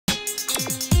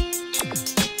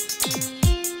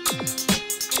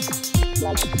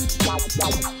All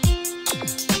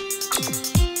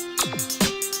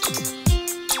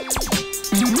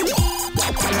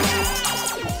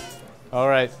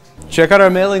right. Check out our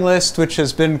mailing list, which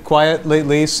has been quiet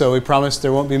lately, so we promise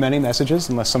there won't be many messages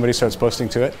unless somebody starts posting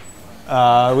to it.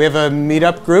 We have a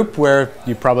meetup group where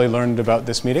you probably learned about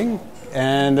this meeting,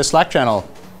 and a Slack channel,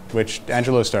 which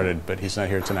Angelo started, but he's not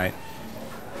here tonight.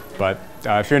 But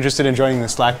if you're interested in joining the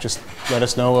Slack, just let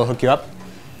us know. We'll hook you up.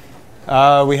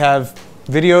 We have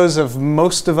videos of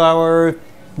most of our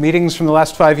meetings from the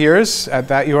last 5 years at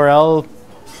that URL.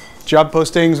 Job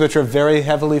postings, which are very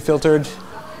heavily filtered.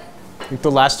 I think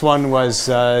the last one was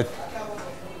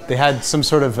they had some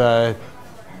sort of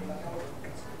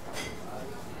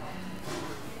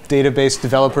database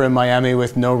developer in Miami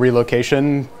with no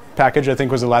relocation package, I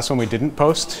think was the last one we didn't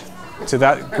post to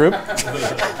that group.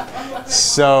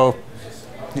 So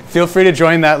feel free to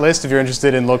join that list if you're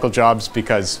interested in local jobs,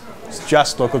 because it's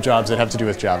just local jobs that have to do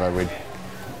with Java. We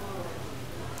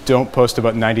don't post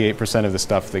about 98% of the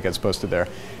stuff that gets posted there.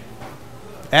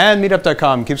 And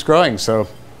meetup.com keeps growing, so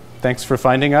thanks for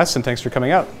finding us and thanks for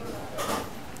coming out.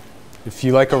 If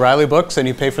you like O'Reilly books and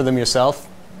you pay for them yourself,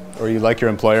 or you like your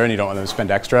employer and you don't want them to spend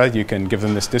extra, you can give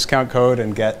them this discount code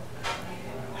and get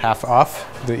half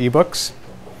off the ebooks.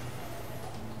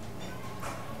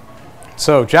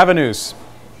 So, Java news.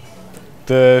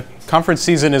 The conference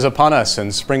season is upon us,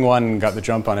 and Spring 1 got the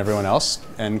jump on everyone else,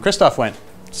 and Christoph went.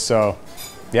 So,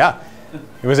 yeah.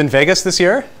 It was in Vegas this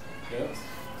year.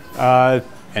 Yep.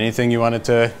 Anything you wanted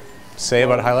to say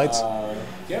about highlights?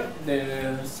 Yeah,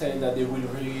 they said that they will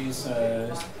release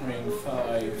Spring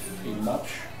 5 in March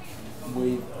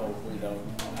with or without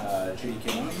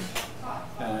JDK9.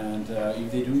 And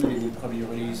if they do, they will probably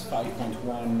release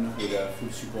 5.1 with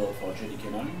full support for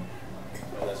JDK9.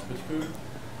 That's pretty cool.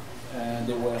 And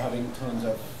they were having tons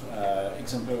of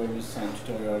examples and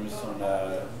tutorials on,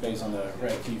 based on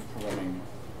reactive programming.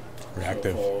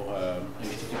 Reactive. So for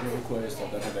HTTP requests or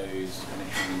database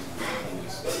connections and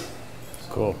this.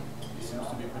 Cool. It seems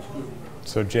to be pretty cool.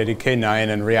 So JDK9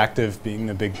 and reactive being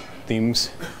the big themes.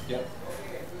 Yep.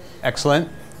 Excellent.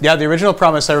 Yeah, the original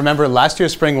promise, I remember last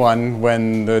year's Spring 1,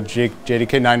 when the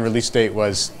JDK9 release date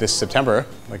was this September,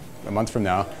 like a month from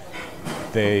now,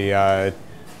 they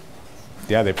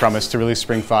promised to release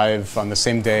Spring 5 on the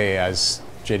same day as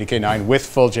JDK9 with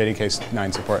full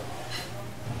JDK9 support.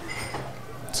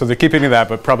 So they're keeping to that,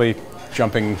 but probably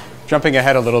jumping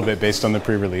ahead a little bit based on the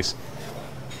pre-release.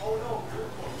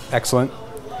 Excellent.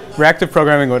 Reactive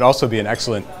programming would also be an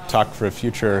excellent talk for a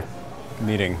future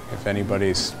meeting, if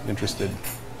anybody's interested.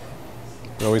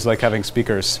 We always like having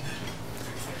speakers.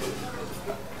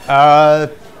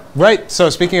 Right, so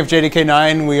speaking of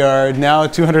JDK9, we are now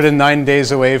 209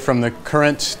 days away from the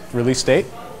current release date.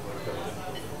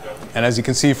 And as you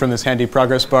can see from this handy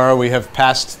progress bar, we have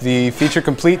passed the feature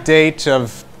complete date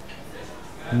of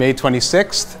May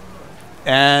 26th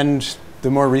and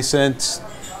the more recent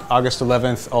August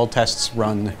 11th all tests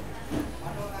run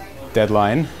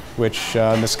deadline, which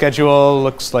on the schedule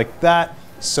looks like that.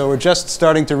 So we're just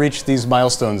starting to reach these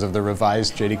milestones of the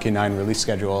revised JDK9 release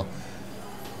schedule.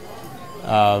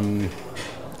 And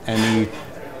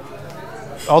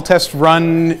all tests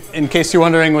run, in case you're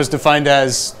wondering, was defined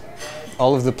as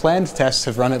all of the planned tests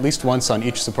have run at least once on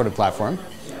each supported platform.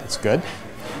 That's good.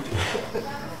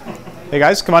 Hey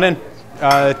guys, come on in.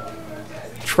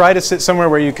 Try to sit somewhere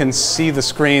where you can see the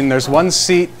screen. There's one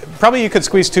seat. Probably you could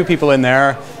squeeze 2 people in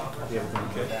there.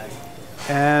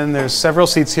 And there's several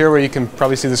seats here where you can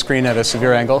probably see the screen at a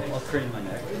severe angle.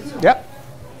 Yep.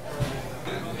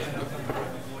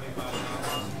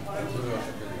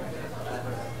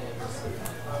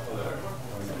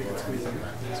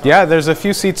 Yeah, there's a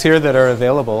few seats here that are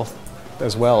available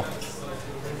as well.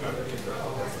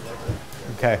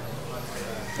 Okay.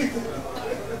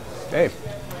 Hey.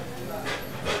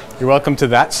 You're welcome to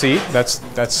that seat.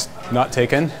 That's not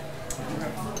taken.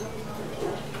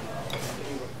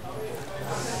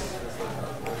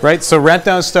 Right, so ramp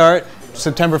down start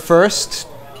September 1st.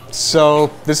 So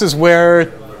this is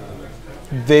where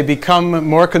they become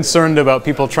more concerned about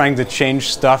people trying to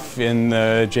change stuff in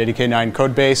the JDK9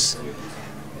 code base.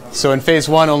 So in phase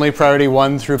 1, only priority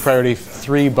 1 through priority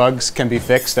 3 bugs can be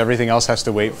fixed. Everything else has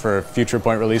to wait for future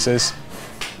point releases.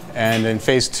 And in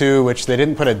phase 2, which they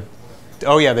didn't put a,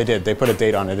 oh yeah, they did. They put a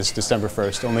date on it. It's December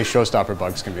 1st. Only showstopper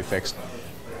bugs can be fixed.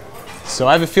 So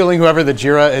I have a feeling whoever the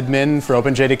Jira admin for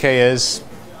OpenJDK is,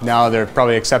 now they're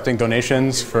probably accepting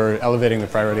donations for elevating the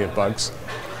priority of bugs,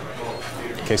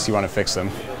 in case you want to fix them.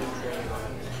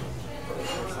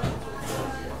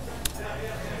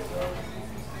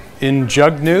 In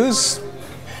Jug news,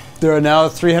 there are now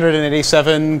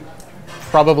 387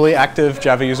 probably active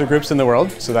Java user groups in the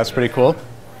world, so that's pretty cool.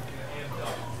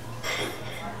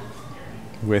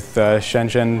 With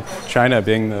Shenzhen, China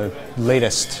being the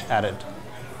latest added.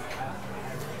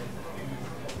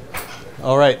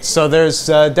 All right, so there's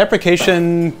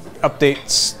deprecation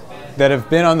updates that have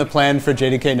been on the plan for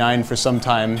JDK 9 for some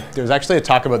time. There was actually a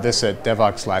talk about this at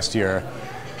Devoxx last year.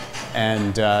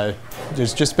 And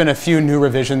there's just been a few new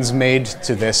revisions made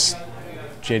to this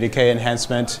JDK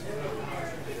enhancement.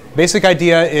 Basic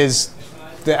idea is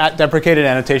the deprecated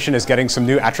annotation is getting some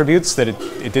new attributes that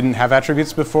it didn't have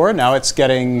attributes before. Now it's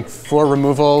getting for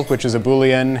removal, which is a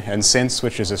Boolean, and since,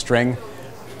 which is a string.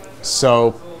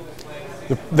 So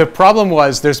the problem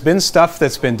was there's been stuff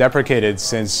that's been deprecated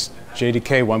since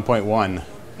JDK 1.1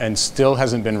 and still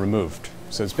hasn't been removed.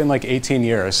 So it's been like 18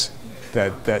 years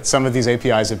that some of these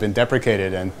APIs have been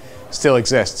deprecated and still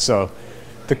exist. So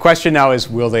the question now is,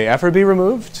 will they ever be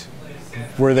removed?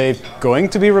 Were they going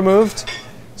to be removed?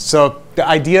 So the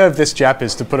idea of this JEP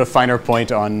is to put a finer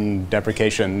point on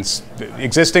deprecations,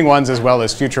 existing ones as well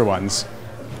as future ones.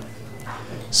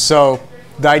 So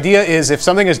the idea is if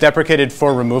something is deprecated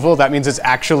for removal, that means it's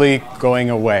actually going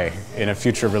away in a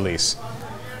future release.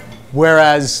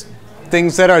 Whereas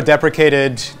things that are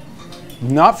deprecated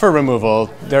not for removal,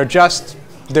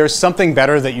 there's something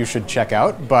better that you should check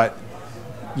out, but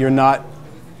you're not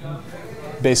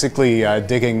basically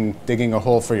digging a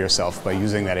hole for yourself by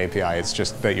using that API. It's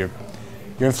just that you're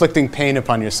inflicting pain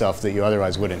upon yourself that you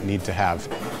otherwise wouldn't need to have.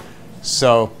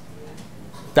 So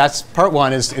that's part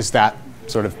one is that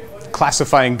sort of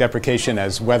classifying deprecation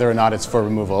as whether or not it's for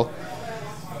removal.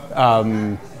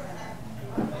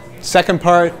 Second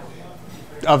part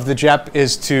of the JEP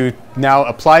is to now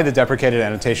apply the deprecated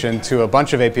annotation to a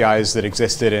bunch of APIs that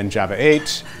existed in Java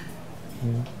 8.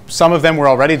 Some of them were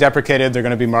already deprecated. They're going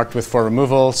to be marked with for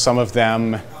removal. Some of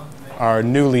them are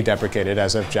newly deprecated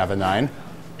as of Java 9.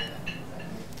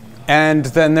 And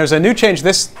then there's a new change.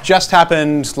 This just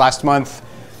happened last month.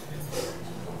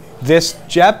 This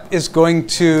JEP is going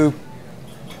to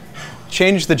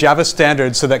change the Java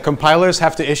standard so that compilers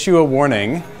have to issue a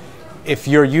warning if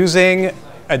you're using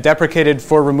a deprecated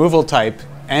for removal type,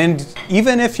 and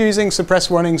even if you're using suppress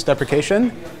warnings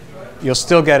deprecation, you'll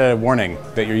still get a warning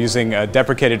that you're using a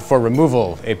deprecated for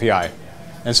removal API.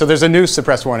 And so there's a new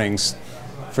suppress warnings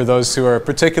for those who are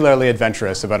particularly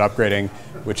adventurous about upgrading,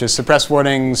 which is suppress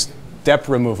warnings dep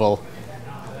removal,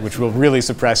 which will really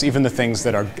suppress even the things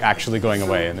that are actually going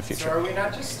away in the future. So are we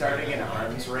not just starting an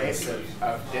arms race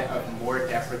of more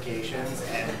deprecations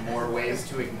and more ways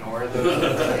to ignore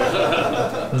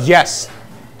them? Yes.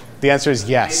 The answer is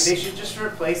yes. They should just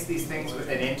replace these things with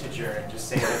an integer and just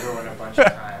say everyone a bunch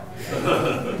of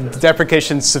times.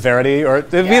 Deprecation severity, or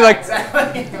it'd be like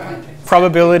exactly.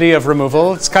 Probability of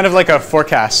removal. It's kind of like a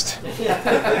forecast.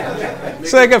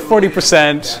 It's like a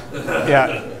 40%.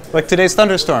 Yeah. Like today's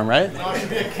thunderstorm, right? No, it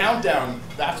should be a countdown.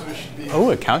 That's what it should be.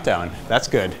 Oh, a countdown. That's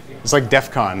good. It's like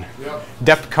DEF CON. Yep.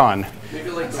 DEPCON.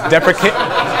 Maybe like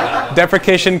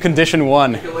deprecation condition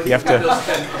 1. like You have to.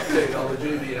 update all the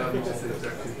JVM to say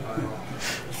exactly.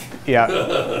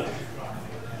 Yeah.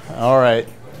 All right.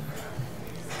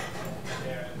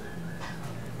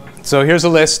 So here's a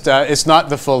list. It's not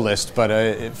the full list,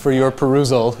 but for your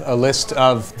perusal, a list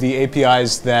of the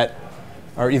APIs that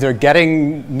are either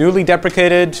getting newly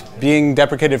deprecated, being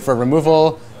deprecated for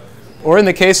removal, or in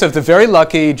the case of the very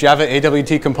lucky Java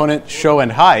AWT component show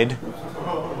and hide,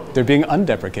 they're being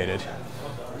undeprecated.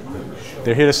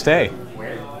 They're here to stay.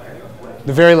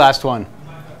 The very last one.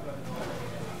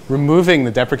 Removing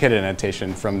the deprecated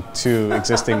annotation from 2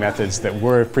 existing methods that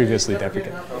were previously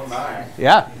deprecated. Oh my.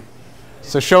 Yeah.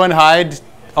 So show and hide,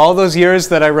 all those years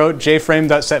that I wrote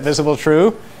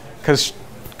jframe.setVisibleTrue, because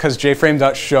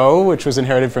jframe.show, which was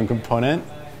inherited from component,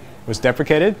 was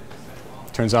deprecated.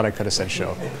 Turns out I could have said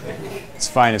show. It's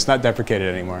fine, it's not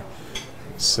deprecated anymore.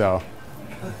 So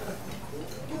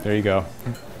there you go.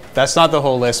 That's not the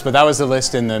whole list, but that was the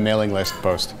list in the mailing list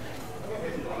post.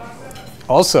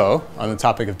 Also, on the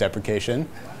topic of deprecation,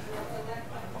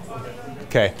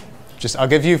 okay, I'll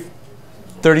give you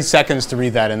 30 seconds to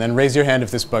read that, and then raise your hand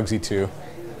if this bugs you too.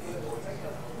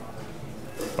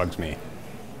 Bugs me.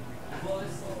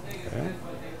 Okay.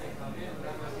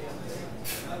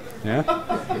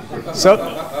 Yeah. So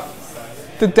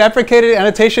the deprecated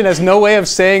annotation has no way of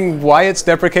saying why it's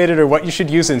deprecated or what you should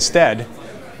use instead.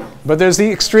 But there's the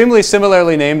extremely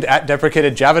similarly named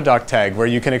 @deprecated_javadoc tag where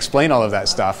you can explain all of that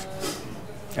stuff.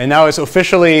 And now it's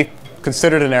officially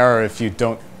considered an error if you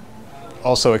don't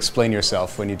also explain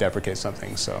yourself when you deprecate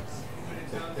something. So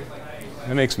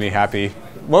that makes me happy.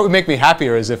 What would make me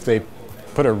happier is if they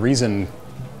put a reason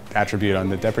attribute on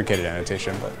the deprecated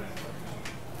annotation. But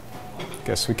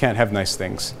Guess we can't have nice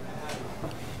things.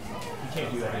 You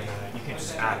can't do that. You can't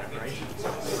just add it, right?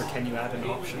 Or can you add an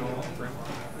optional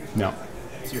framework? No.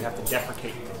 So you have to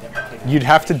deprecate the deprecated. You'd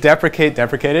have to deprecate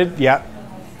deprecated, yeah.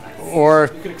 Or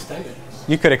You could extend it.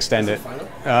 you could extend it. Final?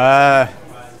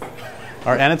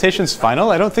 Are annotations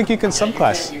final? I don't think you can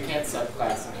subclass. You can't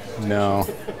subclass it. No.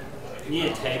 You need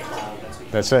a tag file.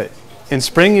 That's it. In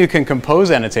Spring, you can compose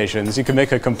annotations. You can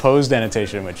make a composed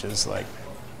annotation, which is like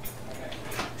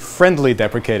friendly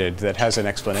deprecated that has an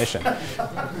explanation.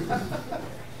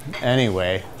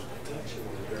 Anyway,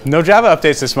 no Java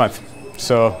updates this month.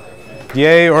 So,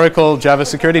 yay, Oracle Java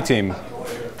security team.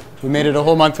 We made it a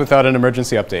whole month without an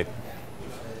emergency update.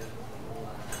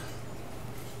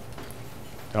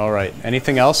 All right,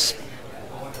 anything else?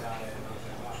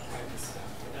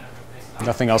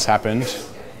 Nothing else happened.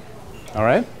 All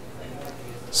right.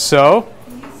 So,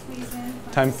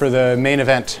 time for the main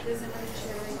event.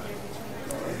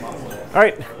 All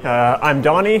right, I'm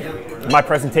Donny. My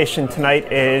presentation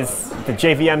tonight is the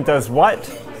JVM Does What,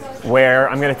 where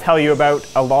I'm going to tell you about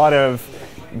a lot of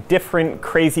different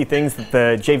crazy things that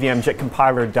the JVM JIT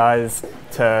compiler does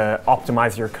to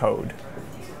optimize your code.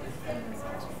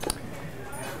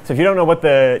 So if you don't know what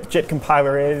the JIT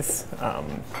compiler is,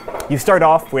 you start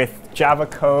off with Java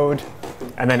code,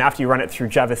 and then after you run it through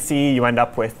Java-C, you end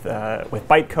up with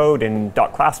bytecode and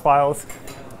 .class files.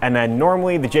 And then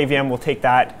normally the JVM will take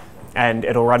that and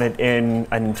it'll run it in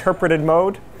an interpreted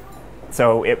mode.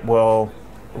 So it will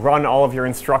run all of your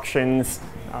instructions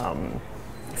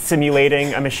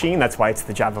simulating a machine. That's why it's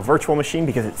the Java virtual machine,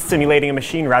 because it's simulating a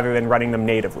machine rather than running them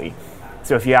natively.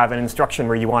 So if you have an instruction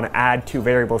where you want to add two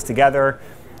variables together,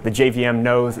 the JVM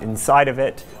knows inside of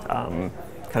it,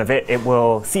 it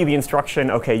will see the instruction,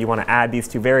 OK, you want to add these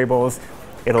two variables.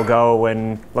 It'll go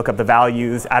and look up the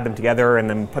values, add them together, and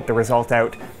then put the result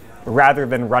out, rather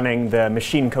than running the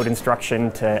machine code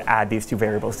instruction to add these two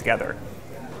variables together.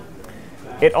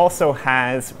 It also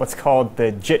has what's called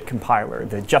the JIT compiler,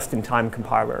 the just-in-time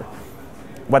compiler.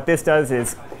 What this does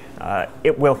is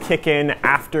it will kick in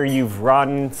after you've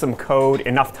run some code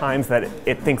enough times that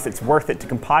it thinks it's worth it to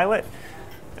compile it.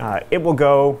 It will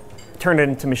go, turn it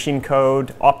into machine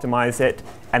code, optimize it,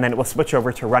 and then it will switch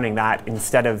over to running that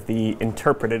instead of the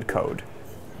interpreted code.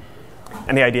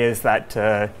 And the idea is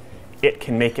that it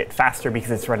can make it faster because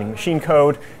it's running machine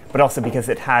code, but also because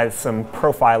it has some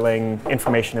profiling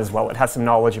information as well. It has some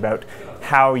knowledge about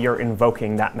how you're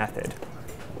invoking that method.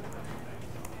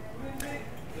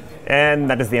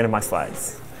 And that is the end of my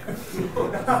slides.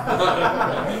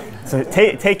 So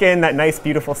take in that nice,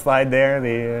 beautiful slide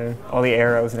there, all the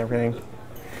arrows and everything.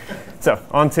 So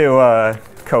on to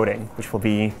coding, which will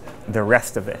be the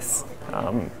rest of this.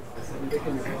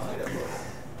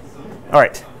 All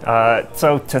right,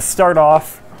 so to start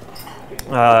off,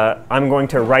 I'm going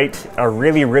to write a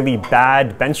really, really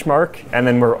bad benchmark, and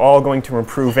then we're all going to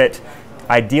improve it,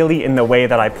 ideally in the way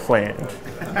that I planned.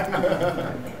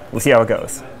 We'll see how it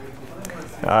goes.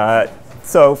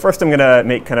 So first I'm going to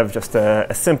make kind of just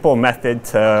a simple method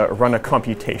to run a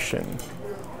computation.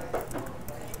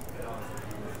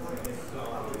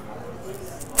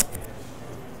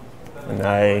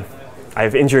 And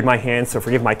I've injured my hand, so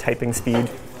forgive my typing speed.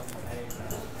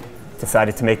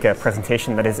 Decided to make a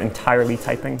presentation that is entirely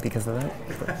typing because of that.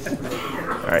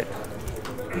 All right.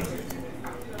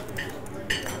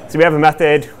 So we have a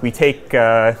method. We take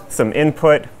some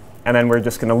input, and then we're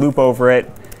just going to loop over it,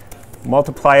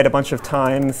 multiply it a bunch of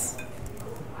times,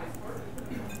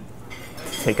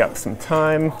 take up some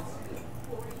time.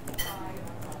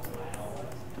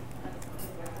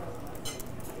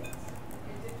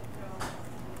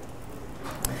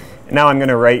 Now I'm going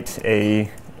to write a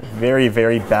very,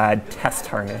 very bad test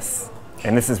harness,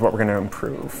 and this is what we're going to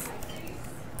improve.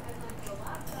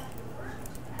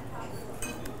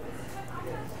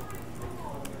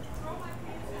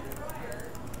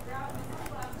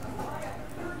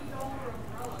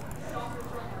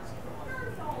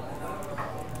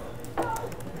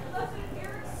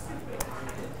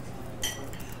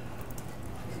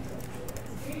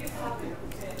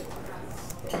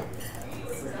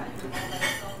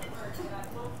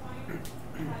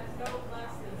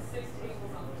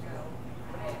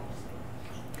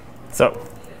 So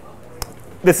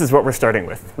this is what we're starting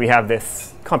with. We have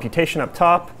this computation up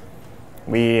top.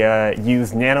 We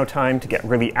use nanotime to get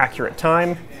really accurate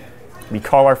time. We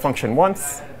call our function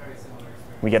once.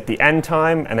 We get the end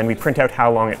time, and then we print out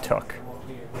how long it took.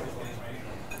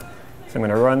 So I'm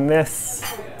going to run this.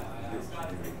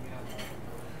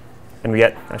 And we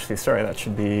get, actually, sorry, that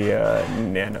should be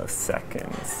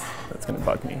nanoseconds. That's going to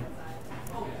bug me.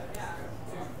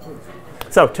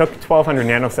 So took 1,200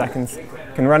 nanoseconds.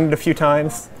 Can run it a few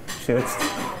times. So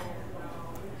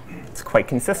it's quite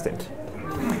consistent.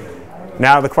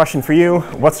 Now the question for you,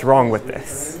 what's wrong with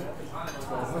this?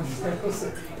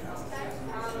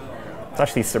 It's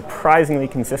actually surprisingly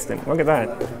consistent. Look at that.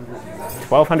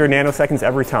 1,200 nanoseconds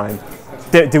every time.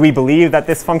 Do we believe that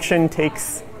this function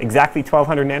takes exactly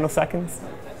 1,200 nanoseconds?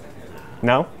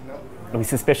 No? Are we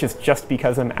suspicious just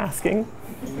because I'm asking?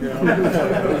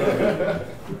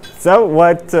 So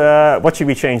what should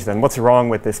we change then? What's wrong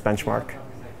with this benchmark?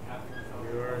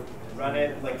 Run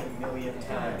it like 1,000,000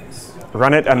 times.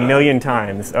 Run it 1,000,000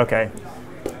 times. OK.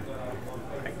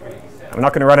 I'm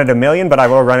not going to run it 1,000,000, but I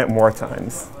will run it more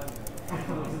times.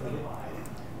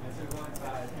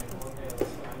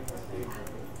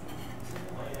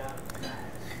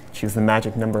 Choose the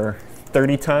magic number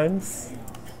 30 times.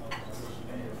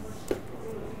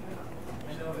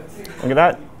 Look at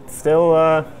that. Still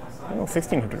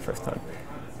 1,600 first time.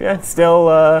 Yeah,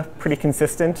 still pretty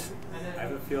consistent. I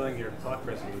have a feeling your clock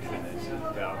resolution is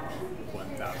about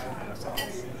 1,000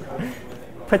 nanoseconds.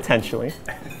 Potentially.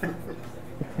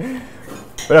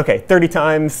 But OK, 30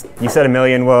 times. You said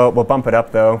 1,000,000. We'll bump it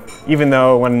up, though. Even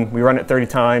though when we run it 30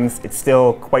 times, it's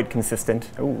still quite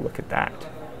consistent. Oh, look at that.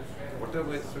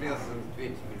 Whatever is less than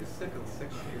 20 milliseconds,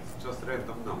 actually, it's just a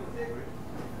random number.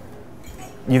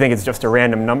 You think it's just a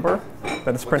random number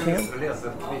that it's printing Whatever out? is less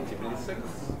than 20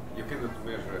 milliseconds, you cannot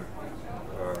measure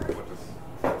what is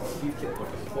 50, what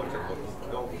is 40, what is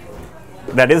 12.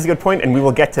 That is a good point, and we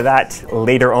will get to that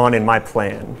later on in my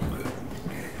plan.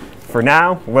 For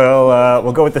now,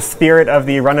 we'll go with the spirit of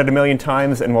the run it 1,000,000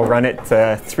 times, and we'll run it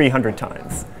 300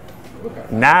 times.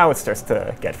 Now it starts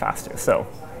to get faster. So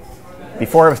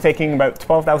before it was taking about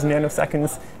 12,000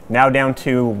 nanoseconds, now down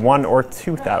to 1,000 or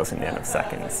 2,000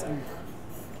 nanoseconds.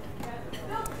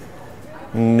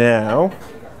 Now,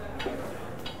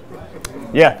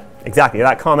 yeah, exactly.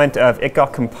 That comment of it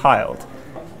got compiled.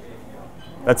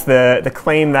 That's the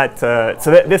claim that,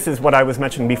 this is what I was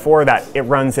mentioning before, that it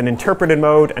runs in interpreted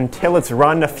mode until it's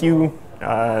run a few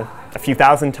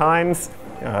thousand times.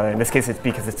 In this case, it's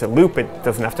because it's a loop. It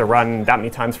doesn't have to run that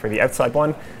many times for the outside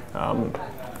one.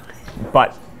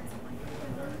 But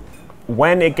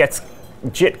when it gets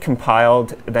JIT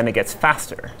compiled, then it gets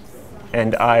faster.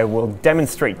 And I will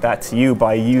demonstrate that to you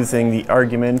by using the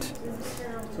argument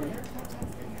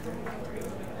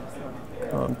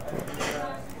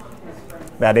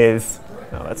that is,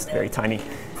 oh, that's very tiny,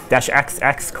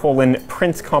 -xx colon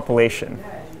print compilation.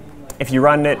 If you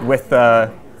run it with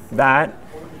that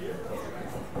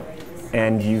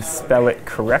and you spell it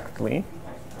correctly,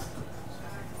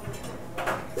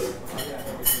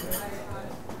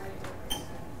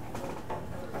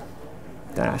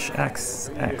 -xx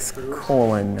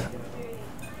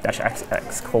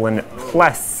colon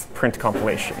plus print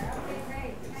compilation.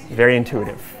 Very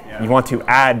intuitive. You want to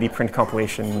add the print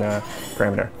compilation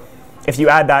parameter. If you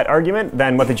add that argument,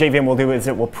 then what the JVM will do is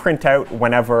it will print out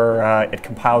whenever it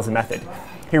compiles a method.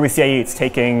 Here we see it's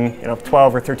taking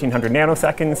 1,200 or 1,300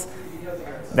 nanoseconds.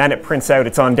 Then it prints out,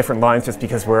 it's on different lines just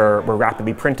because we're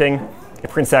rapidly printing. It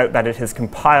prints out that it has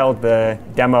compiled the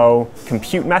demo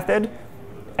compute method,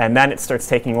 and then it starts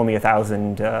taking only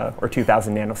 1,000 or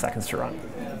 2,000 nanoseconds to run.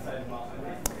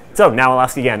 So now I'll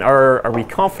ask again, are we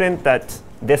confident that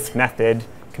this method,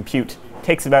 compute,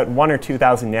 takes about 1,000 or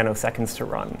 2,000 nanoseconds to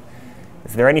run?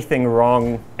 Is there anything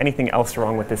else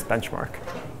wrong with this benchmark?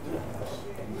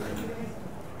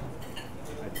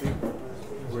 I think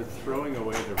we're throwing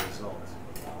away the result.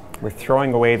 We're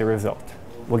throwing away the result.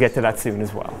 We'll get to that soon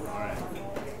as well. All right.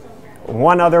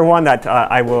 One other one that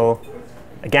I will,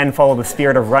 again, follow the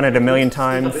spirit of run it 1,000,000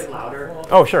 times. A bit louder.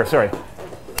 Oh, sure, sorry.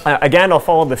 Again, I'll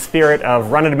follow the spirit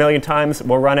of run it 1,000,000 times.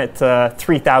 We'll run it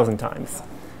 3,000 times.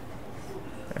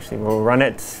 Actually, we'll run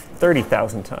it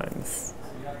 30,000 times.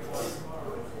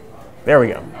 There we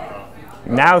go.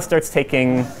 Now it starts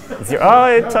taking 0. Oh,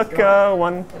 it took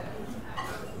 1.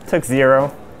 It took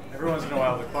 0. Every once in a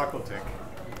while, the clock will tick.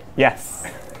 Yes.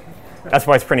 That's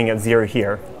why it's printing at 0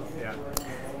 here. Yeah.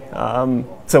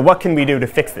 So what can we do to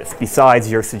fix this besides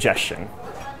your suggestion?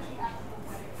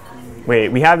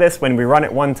 We have this. When we run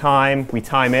it one time, we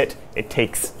time it. It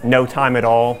takes no time at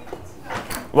all.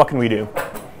 What can we do?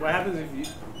 What happens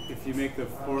if you make the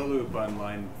for loop on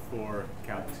line 4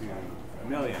 count to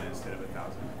 1,000,000 instead of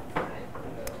 1,000?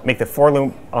 Make the for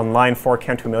loop on line 4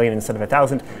 count to 1,000,000 instead of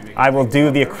 1,000. I will do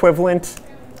the equivalent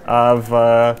of,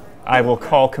 I will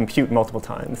call compute multiple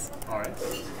times. All right.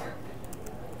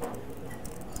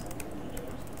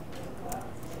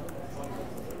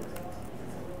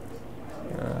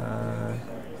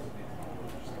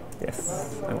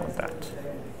 Yes, I want that.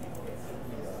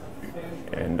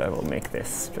 And I will make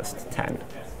this just 10.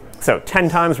 So 10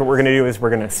 times, what we're going to do is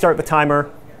we're going to start the timer.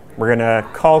 We're going to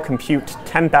call compute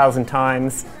 10,000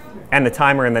 times, end the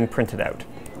timer, and then print it out.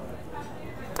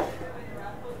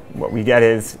 What we get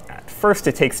is, at first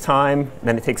it takes time,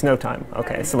 then it takes no time.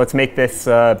 OK, so let's make this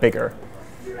bigger.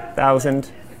 1,000.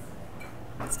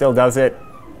 Still does it.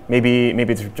 Maybe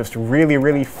it's just really,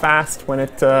 really fast when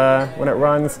it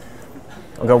runs.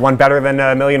 I'll go one better than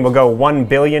a million. We'll go 1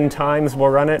 billion times we'll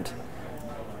run it.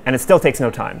 And it still takes no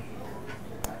time.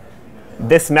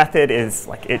 This method is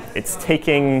like it's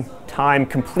taking time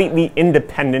completely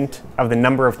independent of the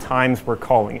number of times we're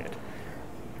calling it.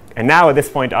 And now at this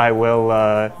point, I will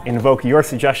invoke your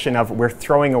suggestion of we're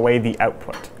throwing away the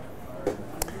output.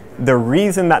 The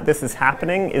reason that this is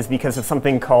happening is because of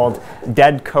something called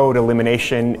dead code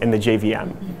elimination in the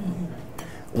JVM.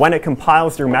 When it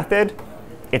compiles your method,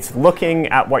 it's looking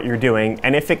at what you're doing.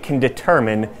 And if it can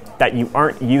determine that you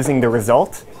aren't using the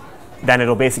result, then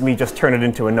it'll basically just turn it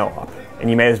into a no-op. And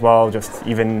you may as well just,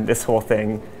 even this whole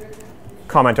thing,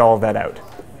 comment all of that out.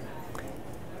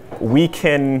 We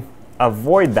can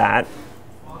avoid that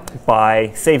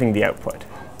by saving the output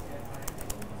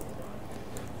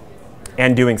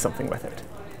and doing something with it.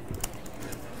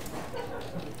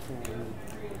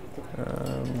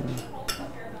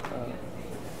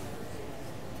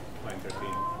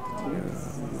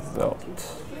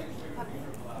 Result.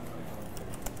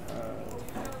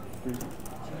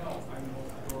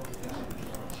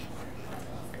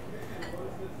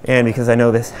 And because I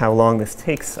know how long this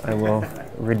takes, I will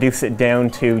reduce it down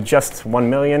to just 1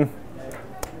 million.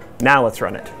 Now let's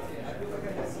run it.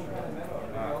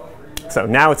 So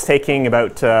now it's taking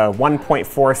about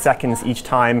 1.4 seconds each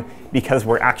time because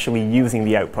we're actually using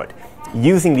the output.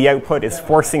 Using the output is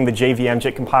forcing the JVM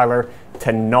JIT compiler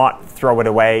to not throw it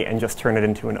away and just turn it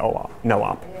into an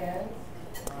no-op.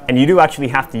 And you do actually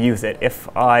have to use it.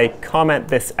 If I comment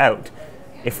this out,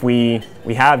 if we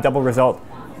have double result,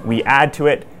 we add to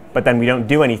it, but then we don't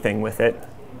do anything with it.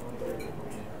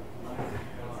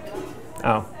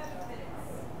 Oh.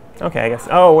 OK, I guess.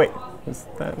 Oh, wait. Is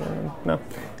that no?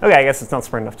 OK, I guess it's not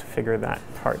smart enough to figure that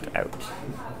part out.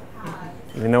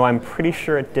 Even though I'm pretty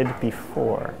sure it did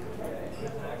before.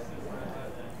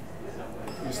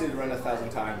 You just need to run 1,000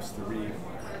 times to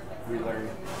relearn.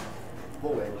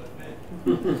 We'll wait.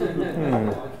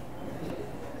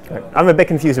 I'm a bit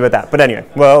confused about that, but anyway,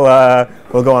 we'll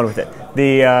go on with it.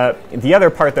 The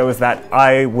other part, though, is that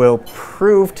I will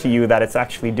prove to you that it's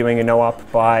actually doing a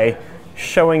no-op by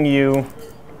showing you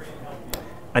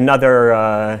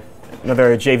another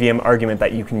JVM argument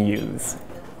that you can use.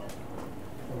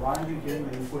 Why do you change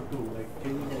the input to? Like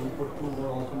changing the input to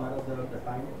will also matter the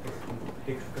time it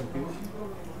takes to compute.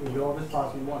 You're always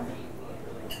passing 1.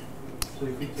 So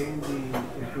if you change the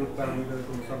input parameter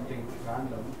to something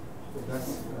random, would that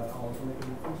also make a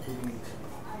difference to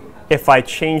the? If I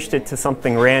changed it to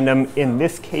something random, in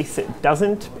this case it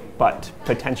doesn't, but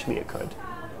potentially it could.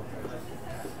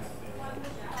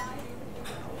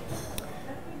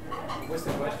 What's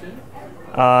the question?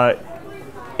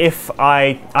 If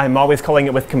I'm always calling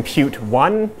it with compute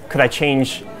 1, could I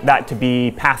change that to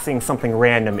be passing something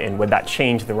random in? Would that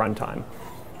change the runtime?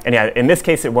 And yeah, in this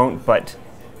case it won't, but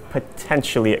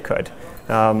potentially it could.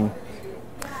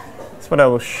 That's what I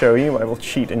will show you. I will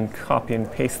cheat and copy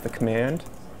and paste the command.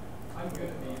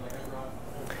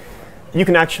 You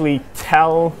can actually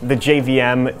tell the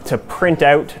JVM to print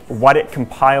out what it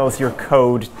compiles your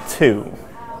code to.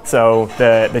 So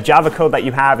the Java code that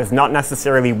you have is not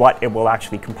necessarily what it will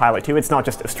actually compile it to. It's not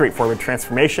just a straightforward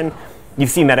transformation.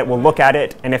 You've seen that it will look at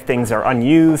it, and if things are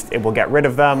unused, it will get rid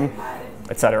of them,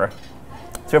 etc.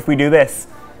 So if we do this,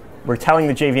 we're telling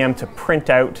the JVM to print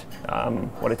out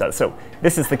what it does. So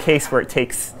this is the case where it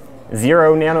takes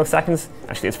 0 nanoseconds.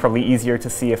 Actually, it's probably easier to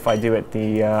see if I do it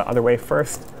the other way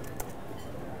first.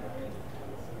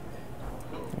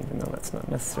 Even though that's not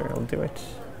necessary, I'll do it.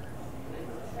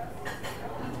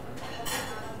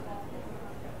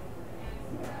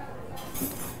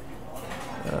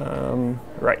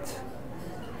 Right.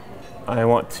 I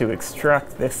want to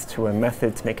extract this to a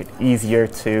method to make it easier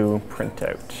to print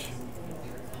out.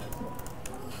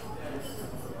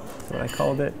 That's what I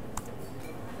called it.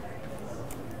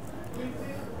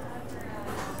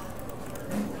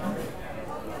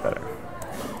 Better.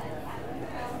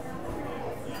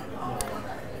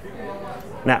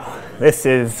 Now, this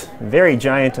is very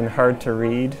giant and hard to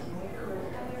read,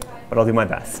 but I'll do my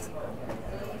best.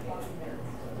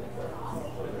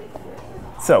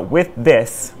 So with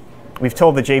this, we've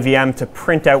told the JVM to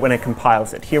print out when it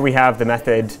compiles it. Here we have the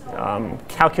method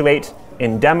calculate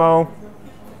in demo.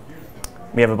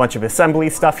 We have a bunch of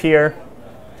assembly stuff here.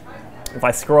 If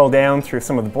I scroll down through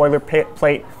some of the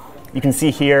boilerplate, you can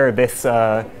see here this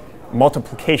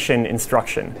multiplication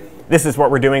instruction. This is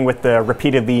what we're doing with the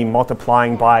repeatedly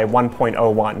multiplying by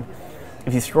 1.01.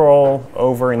 If you scroll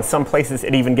over in some places,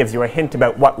 it even gives you a hint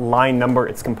about what line number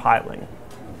it's compiling.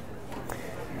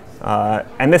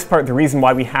 And this part, the reason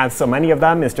why we have so many of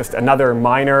them is just another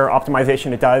minor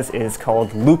optimization it does is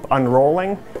called loop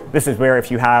unrolling. This is where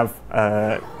if you have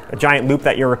a giant loop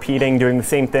that you're repeating, doing the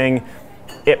same thing,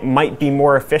 it might be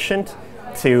more efficient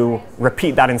to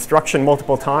repeat that instruction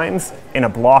multiple times in a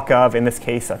block of, in this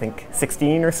case, I think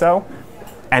 16 or so,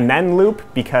 and then loop,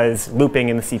 because looping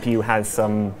in the CPU has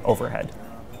some overhead.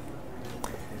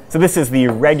 So this is the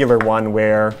regular one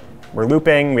where we're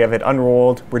looping, we have it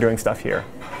unrolled, we're doing stuff here.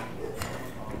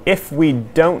 If we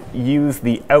don't use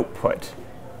the output,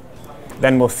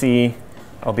 then we'll see,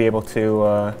 I'll be able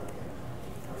to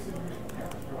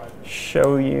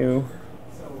show you.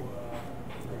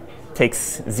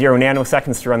 Takes 0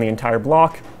 nanoseconds to run the entire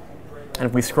block. And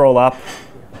if we scroll up,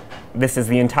 this is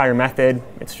the entire method.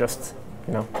 It's just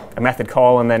a method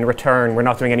call and then return. We're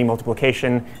not doing any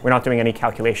multiplication. We're not doing any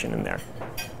calculation in there.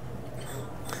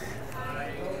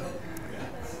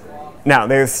 Now,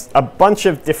 there's a bunch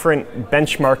of different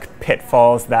benchmark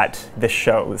pitfalls that this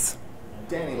shows.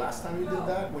 Danny, last time you did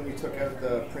that, when you took out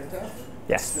the printf,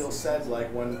 yes, it still said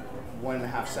like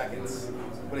 1.5 seconds,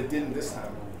 but it didn't this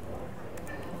time.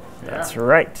 That's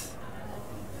right.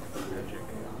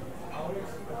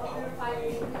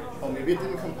 Oh, maybe it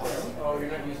didn't compile. Oh, you're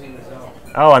not using the zone.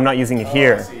 Oh, I'm not using it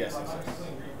here. I see, yes.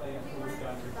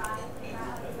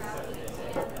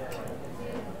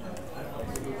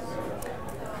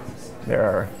 There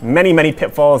are many, many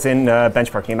pitfalls in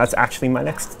benchmarking. That's actually my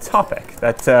next topic.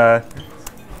 That,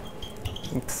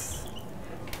 oops.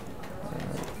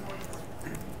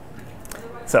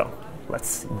 So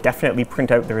let's definitely print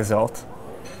out the result.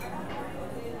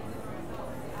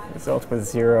 The result was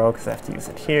 0 because I have to use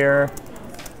it here.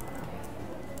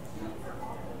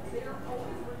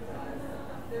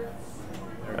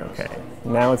 OK,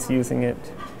 now it's using it.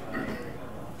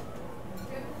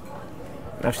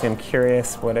 Actually, I'm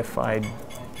curious, what if I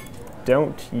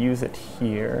don't use it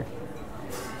here?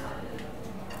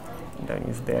 Don't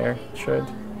use there, it should.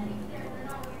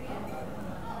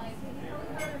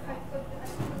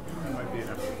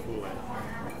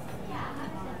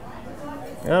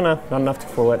 Oh no, not enough to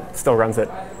fool it. Still runs it.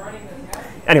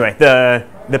 Anyway, the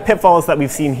pitfalls that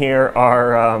we've seen here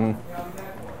are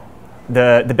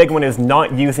the big one is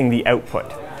not using the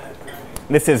output.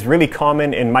 This is really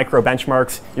common in micro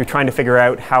benchmarks. You're trying to figure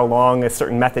out how long a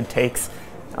certain method takes.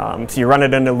 So you run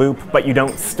it in a loop, but you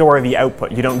don't store the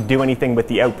output. You don't do anything with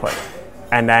the output.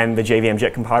 And then the JVM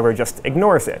JIT compiler just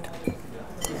ignores it.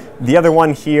 The other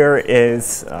one here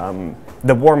is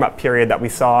the warm-up period that we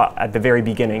saw at the very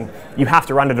beginning. You have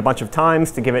to run it a bunch of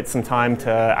times to give it some time to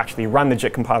actually run the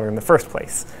JIT compiler in the first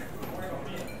place.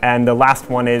 And the last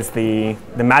one is the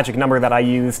magic number that I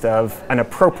used of an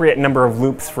appropriate number of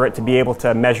loops for it to be able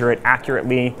to measure it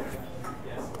accurately.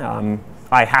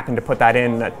 I happened to put that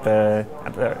in at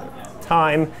the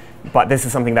time, but this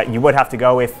is something that you would have to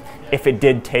go if it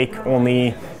did take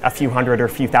only a few hundred or a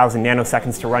few thousand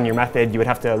nanoseconds to run your method. You would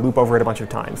have to loop over it a bunch of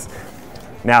times.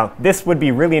 Now, this would be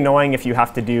really annoying if you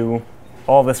have to do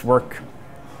all this work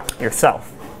yourself,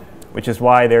 which is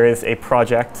why there is a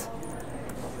project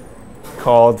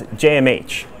called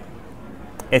JMH.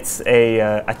 It's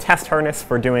a test harness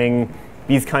for doing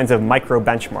these kinds of micro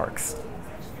benchmarks.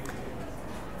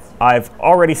 I've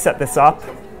already set this up,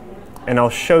 and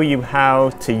I'll show you how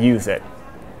to use it.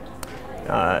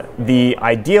 The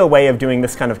ideal way of doing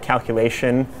this kind of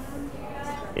calculation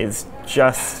is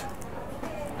just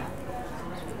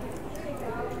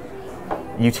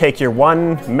you take your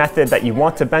one method that you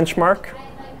want to benchmark.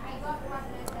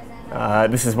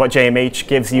 This is what JMH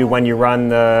gives you when you run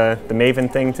the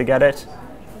Maven thing to get it.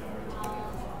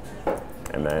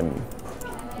 And then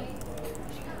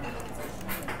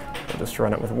I'll just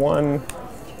run it with one.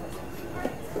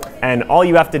 And all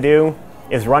you have to do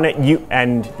is run it,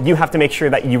 and you have to make sure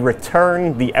that you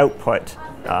return the output,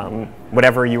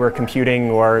 whatever you were computing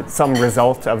or some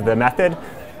result of the method.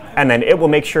 And then it will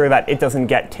make sure that it doesn't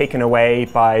get taken away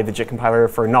by the JIT compiler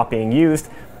for not being used.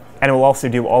 And it will also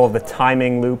do all of the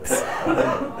timing loops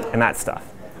and that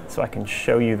stuff. So I can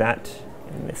show you that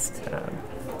in this tab.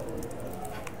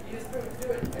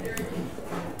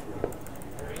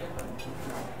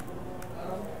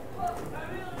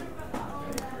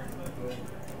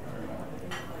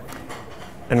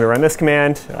 And we run this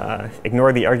command,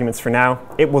 ignore the arguments for now.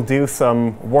 It will do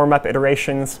some warm-up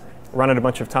iterations, run it a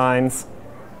bunch of times,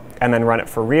 and then run it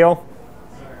for real.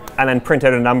 and then print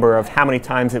out a number of how many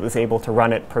times it was able to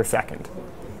run it per second.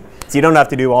 So you don't have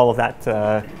to do all of that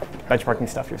benchmarking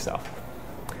stuff yourself.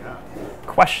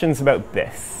 Questions about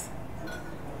this?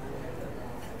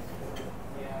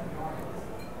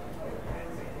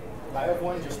 I have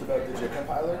one just about the JIT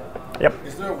compiler. Yep.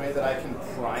 Is there a way that I can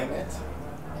prime it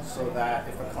so that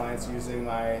if a client's using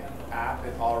my app,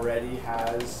 it already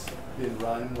has been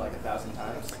run like 1,000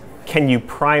 times? Can you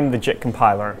prime the JIT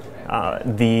compiler?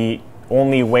 The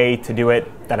only way to do it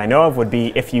that I know of would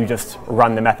be if you just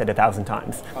run the method 1,000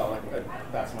 times. Oh, like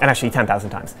that's And actually 10,000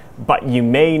 times. But you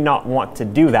may not want to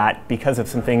do that because of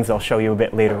some things I'll show you a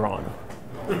bit later on.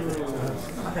 You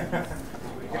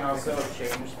can also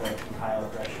change the compile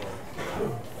threshold,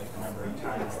 like the number of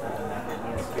times that the method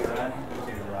needs to be run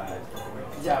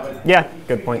to yeah, but Yeah,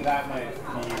 good point. that might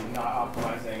be not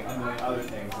optimizing a million other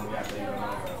things in the app that you don't know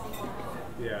about.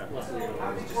 Yeah.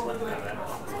 just let that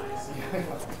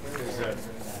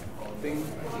There's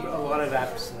a lot of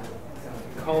apps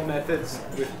call methods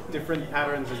with different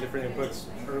patterns and different inputs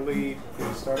early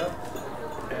in startup,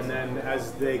 and then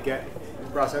as they get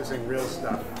processing real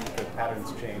stuff, the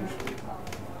patterns change.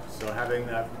 So having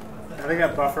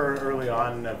that buffer early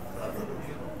on of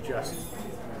just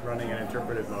running in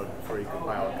interpretive mode before you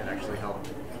compile can actually help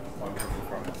long-term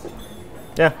performance.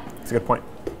 Yeah, that's a good point.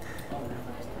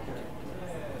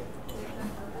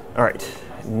 All right,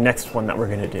 next one that we're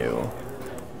going to do.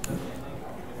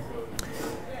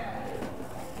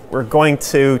 We're going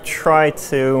to try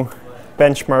to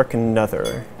benchmark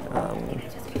another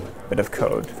bit of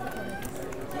code.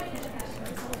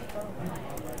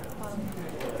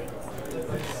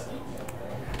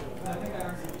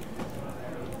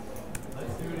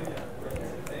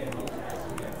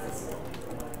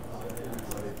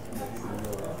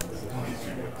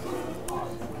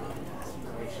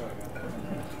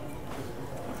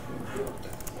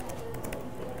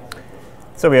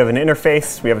 So we have an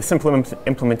interface, we have a simple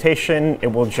implementation. It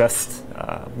will just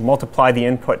multiply the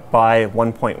input by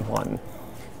 1.1.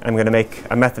 I'm going to make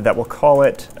a method that will call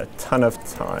it a ton of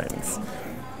times.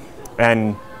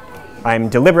 And I'm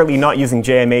deliberately not using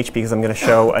JMH because I'm going to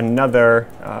show another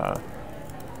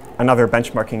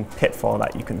benchmarking pitfall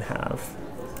that you can have.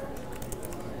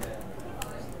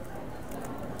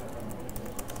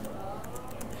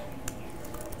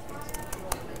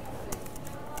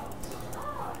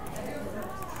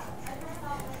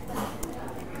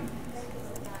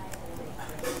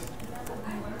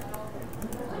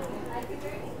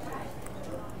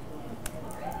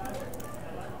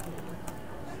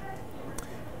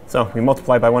 So we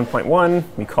multiply by 1.1.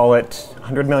 We call it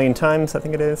 100 million times, I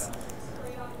think it is.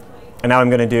 And now I'm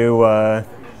going to do a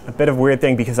bit of a weird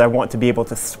thing because I want to be able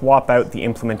to swap out the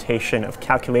implementation of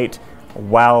calculate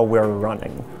while we're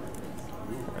running.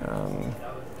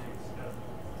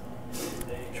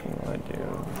 Which one will I do?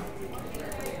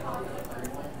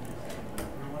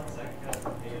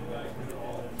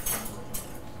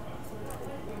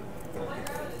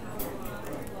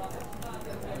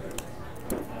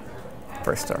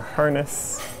 First our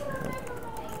harness.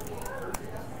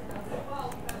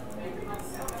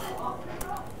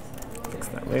 Fix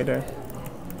that later.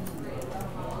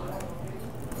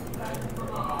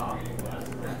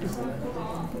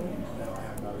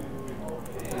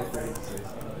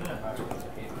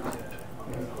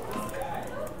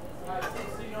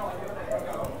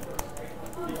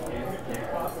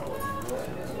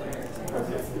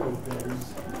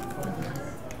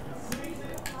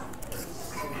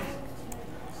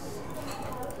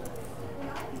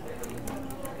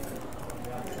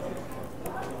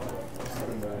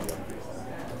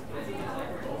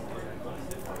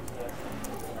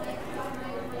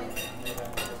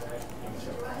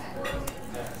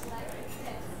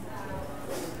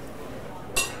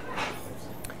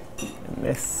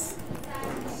 This.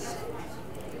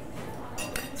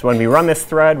 So when we run this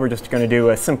thread, we're just going to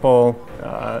do a simple,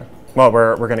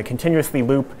 we're going to continuously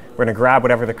loop. We're going to grab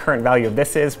whatever the current value of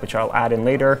this is, which I'll add in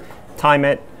later, time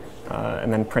it,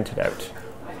 and then print it out.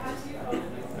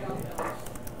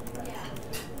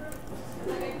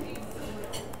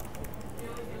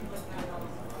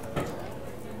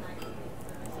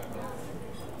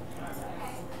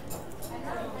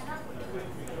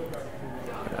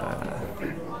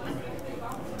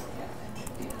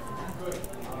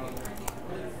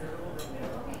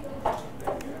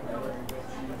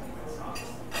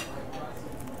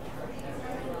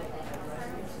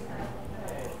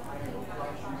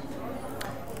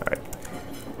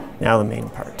 Now the main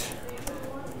part.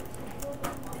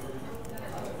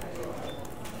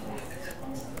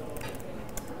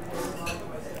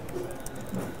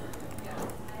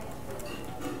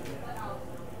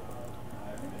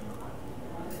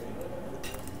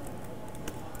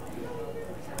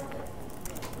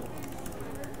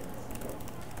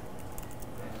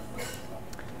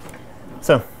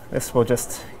 So this will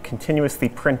just continuously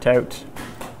print out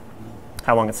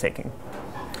how long it's taking.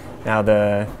 Now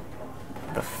the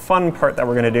fun part that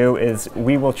we're going to do is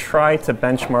we will try to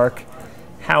benchmark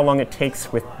how long it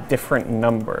takes with different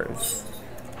numbers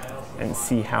and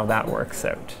see how that works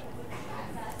out.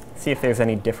 See if there's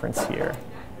any difference here.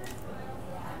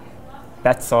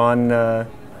 Bets on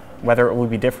whether it will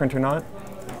be different or not.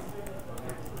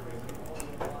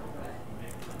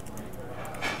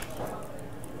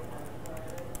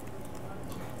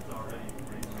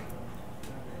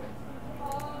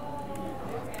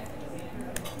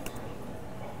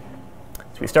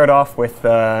 We start off with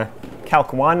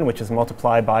calc 1, which is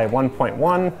multiplied by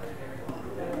 1.1.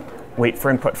 Wait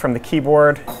for input from the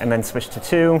keyboard, and then switch to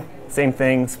 2. Same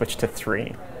thing, switch to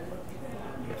 3.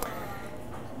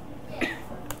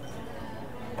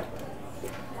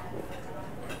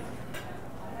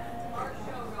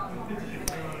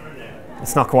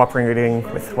 It's not cooperating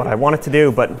with what I want it to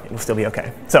do, but it will still be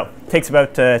OK. So it takes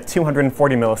about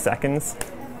 240 milliseconds.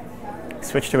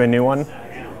 Switch to a new one.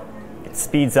 It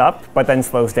speeds up, but then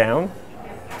slows down.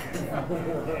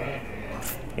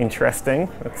 Interesting.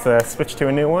 Let's switch to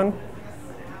a new one.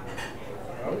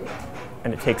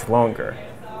 And it takes longer.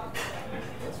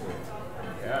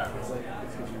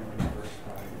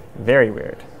 Very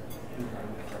weird.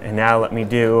 And now let me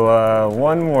do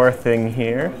one more thing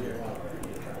here,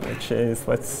 which is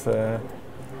let's.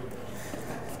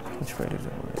 Which way does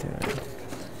it want to do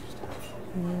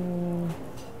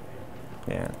it?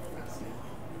 Yeah.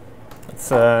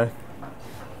 Let's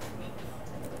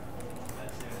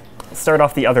start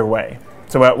off the other way.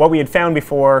 So what we had found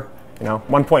before,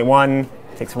 1.1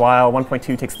 takes a while,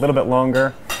 1.2 takes a little bit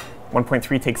longer,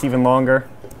 1.3 takes even longer.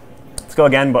 Let's go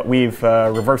again, but we've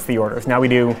reversed the orders. Now we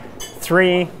do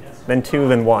 3, then 2,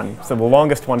 then 1. So the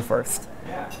longest one first.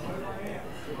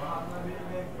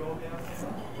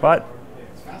 But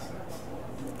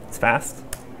it's fast.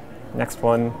 Next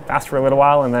one, fast for a little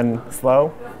while, and then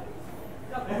slow.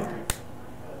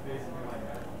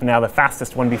 And now the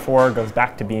fastest one before goes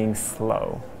back to being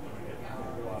slow.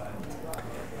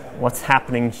 What's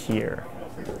happening here?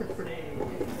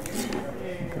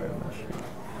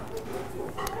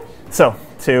 So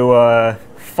to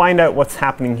find out what's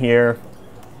happening here,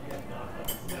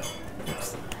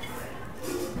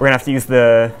 we're going to have to use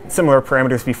the similar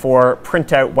parameters before,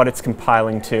 print out what it's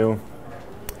compiling to,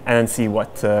 and then see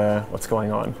what's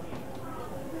going on.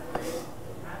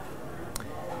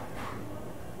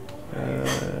 I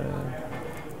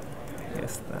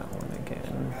guess that one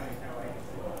again.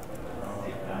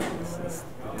 This is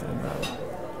demo 2.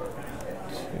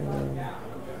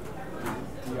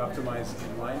 Do you optimize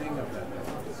inlining of that?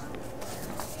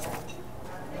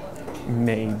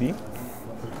 Maybe.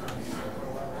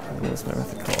 What's my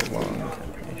method called? Long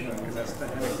calculation. Because that's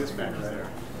dynamic dispatch there.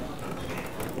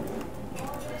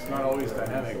 It's not always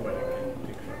dynamic, but it can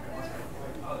take shortcuts.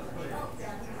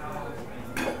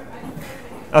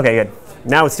 OK, good.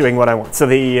 Now it's doing what I want. So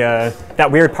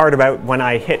that weird part about when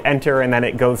I hit enter and then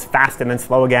it goes fast and then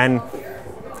slow again,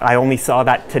 I only saw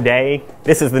that today.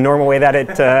 This is the normal way that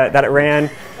it ran,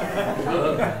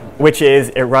 which is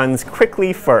it runs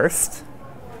quickly first.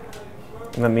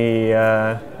 Let me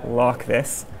lock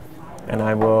this, and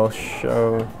I will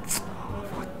show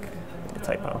the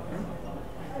typo.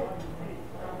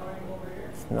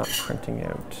 It's not printing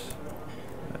out.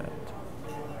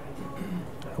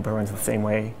 I hope it runs the same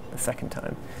way the second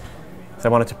time. So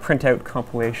I wanted to print out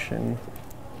compilation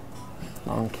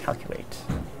on calculate.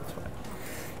 That's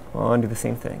what I'll undo the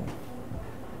same thing.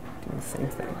 Do the same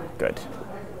thing. Good.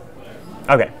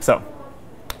 OK, so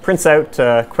prints out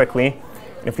quickly.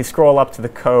 If we scroll up to the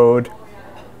code,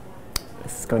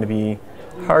 this is going to be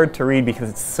hard to read because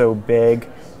it's so big,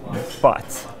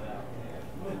 but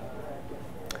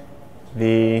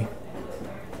the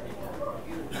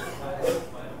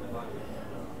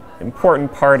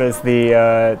important part is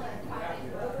the,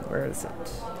 where is it?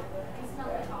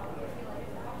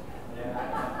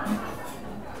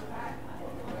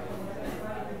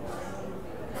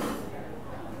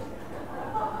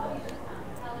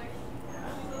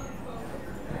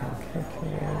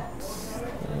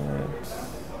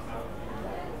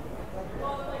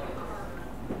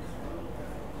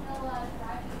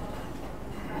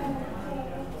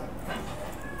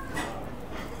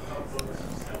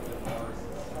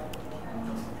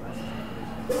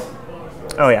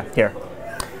 Oh yeah, here.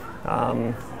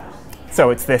 So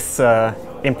it's this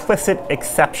implicit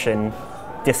exception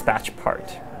dispatch part,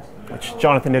 which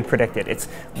Jonathan had predicted. It's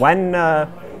when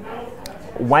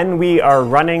we are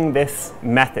running this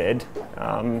method,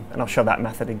 and I'll show that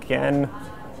method again.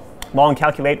 long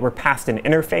calculate, we're passed an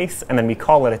interface, and then we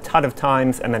call it a ton of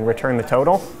times and then return the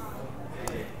total.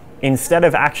 Instead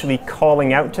of actually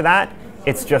calling out to that,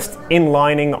 it's just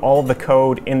inlining all the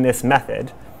code in this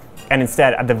method. And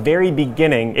instead, at the very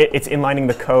beginning, it's inlining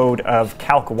the code of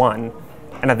calc1.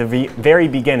 And at the very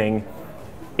beginning,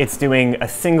 it's doing a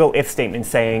single if statement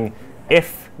saying,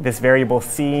 if this variable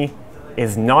c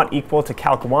is not equal to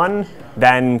calc1,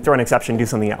 then throw an exception, do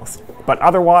something else. But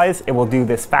otherwise, it will do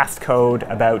this fast code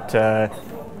about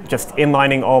just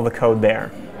inlining all the code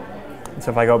there.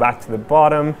 So if I go back to the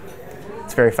bottom,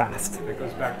 it's very fast. It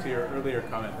goes back to your earlier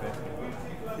comment that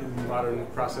in modern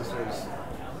processors,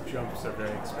 jumps are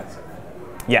very expensive.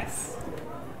 Yes.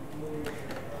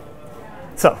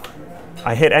 So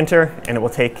I hit enter, and it will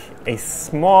take a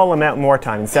small amount more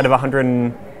time. Instead of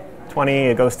 120,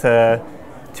 it goes to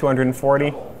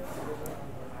 240.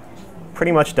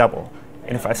 Pretty much double.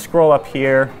 And if I scroll up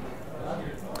here,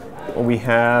 we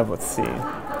have, let's see, the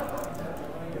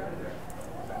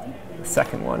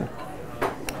second one.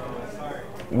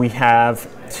 We have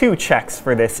 2 checks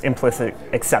for this implicit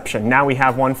exception. Now we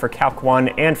have one for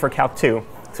calc1 and for calc2,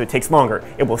 so it takes longer.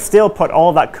 It will still put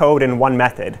all that code in one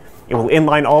method. It will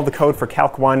inline all the code for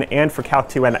calc1 and for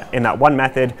calc2 in that one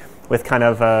method with kind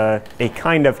of a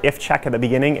kind of if check at the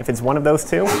beginning if it's one of those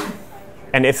 2.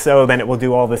 And if so, then it will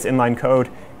do all this inline code,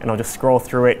 and I'll just scroll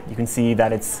through it. You can see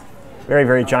that it's very,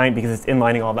 very giant because it's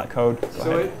inlining all that code.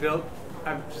 So it built,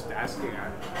 I'm just asking,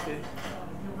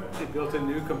 it built a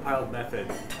new compiled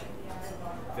method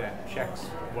that checks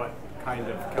what kind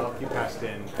of calc you passed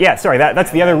in. Yeah, sorry,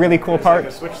 that's the other really cool part.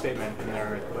 Like a switch statement in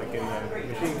there, like in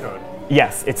the machine code.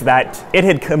 Yes, it's that it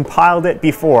had compiled it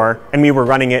before, and we were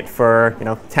running it for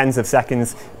tens of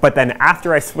seconds. But then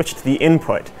after I switched the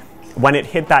input, when it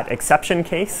hit that exception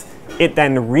case, it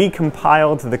then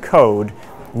recompiled the code,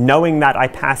 knowing that I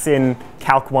pass in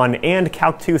calc1 and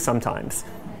calc2 sometimes.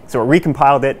 So it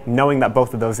recompiled it, knowing that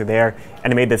both of those are there,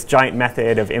 and it made this giant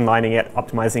method of inlining it,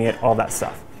 optimizing it, all that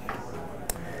stuff.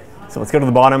 So let's go to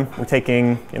the bottom. We're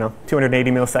taking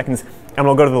 280 milliseconds, and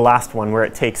we'll go to the last one where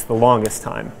it takes the longest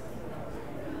time.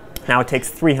 Now it takes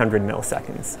 300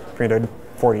 milliseconds,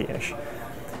 340-ish.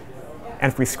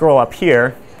 And if we scroll up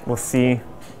here, we'll see,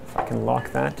 if I can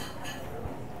lock that,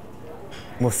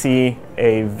 we'll see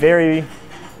a very,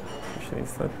 actually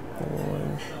it's that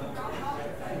one.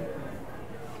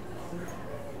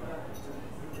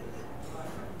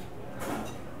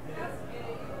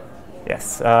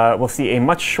 Yes, we'll see a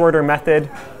much shorter method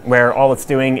where all it's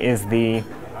doing is the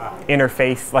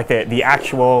interface, like the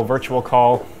actual virtual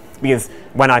call. Because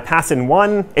when I pass in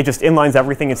 1, it just inlines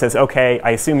everything and says, OK,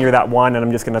 I assume you're that 1, and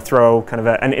I'm just going to throw kind of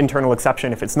an internal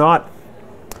exception if it's not.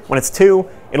 When it's 2,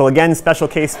 it'll again special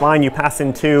case fine. You pass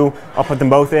in 2, I'll put them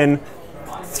both in.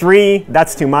 3,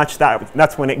 that's too much.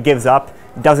 That's when it gives up,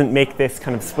 doesn't make this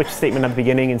kind of switch statement at the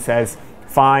beginning and says,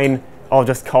 fine, I'll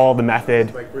just call the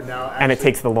method, like we're now and it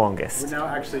takes the longest. We're now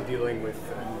actually dealing with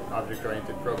an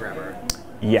object-oriented programmer.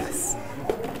 Yes.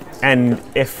 And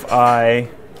if I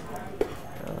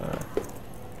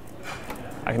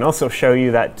can also show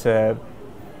you that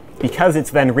because it's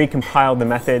then recompiled the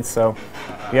method, so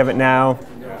we have it now.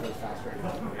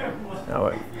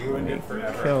 Oh,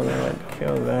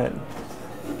 kill that.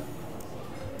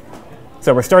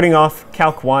 So we're starting off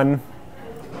calc1.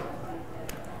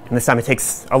 And this time it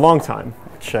takes a long time,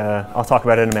 which I'll talk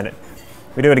about in a minute.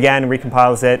 We do it again,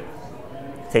 recompiles it.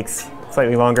 Takes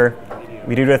slightly longer.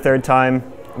 We do it a third time.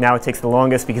 Now it takes the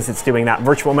longest because it's doing that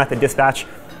virtual method dispatch.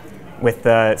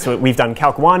 So we've done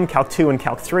calc1, calc2, and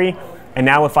calc3. And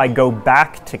now if I go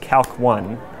back to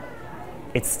calc1,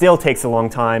 it still takes a long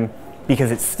time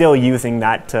because it's still using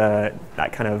that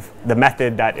kind of the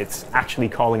method that it's actually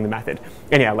calling the method.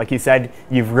 And yeah, like you said,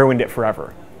 you've ruined it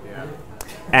forever. Yeah.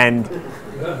 And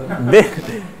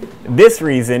this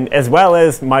reason, as well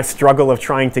as my struggle of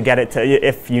trying to get it to,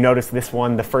 if you notice this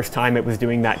one, the first time it was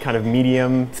doing that kind of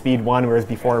medium speed one, whereas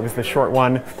before it was the short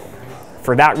one.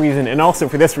 For that reason, and also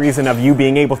for this reason of you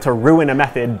being able to ruin a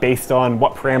method based on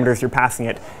what parameters you're passing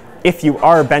it, if you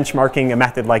are benchmarking a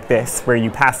method like this, where you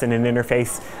pass in an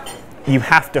interface, you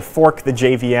have to fork the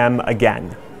JVM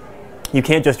again. You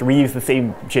can't just reuse the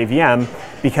same JVM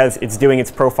because it's doing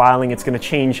its profiling. It's going to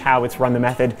change how it's run the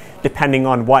method depending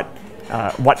on what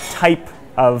type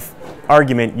of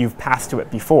argument you've passed to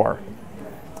it before.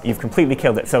 You've completely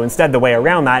killed it. So instead, the way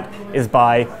around that is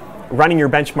by running your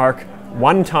benchmark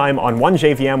one time on one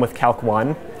JVM with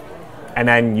calc1, and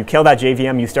then you kill that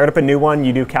JVM, you start up a new one,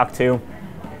 you do calc2,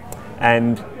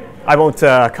 and I won't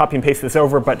copy and paste this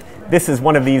over, but this is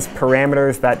one of these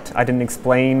parameters that I didn't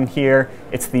explain here.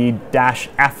 It's the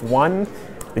 -F1.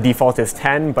 The default is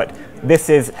 10, but this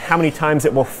is how many times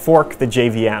it will fork the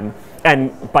JVM.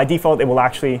 And by default, it will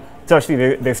actually, so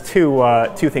actually there's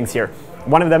two things here.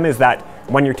 One of them is that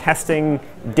when you're testing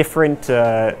different,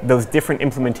 those different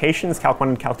implementations, Calc 1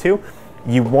 and Calc 2,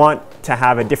 you want to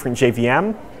have a different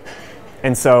JVM.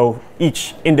 And so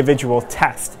each individual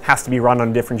test has to be run on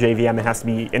a different JVM. It has to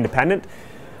be independent.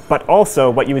 But also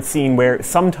what you would see where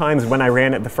sometimes when I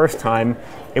ran it the first time,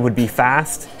 it would be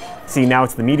fast. See, now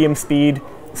it's the medium speed.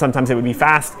 Sometimes it would be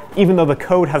fast, even though the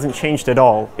code hasn't changed at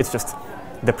all. It's just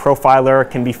the profiler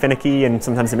can be finicky, and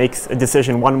sometimes it makes a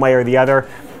decision one way or the other.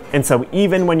 And so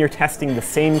even when you're testing the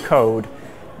same code,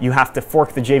 you have to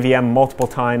fork the JVM multiple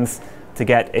times to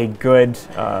get a good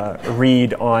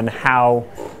read on how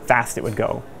fast it would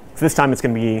go. So this time it's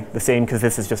going to be the same because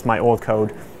this is just my old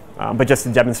code. But just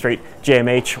to demonstrate,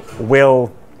 JMH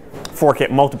will fork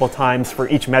it multiple times for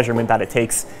each measurement that it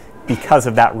takes because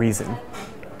of that reason.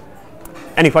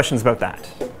 Any questions about that?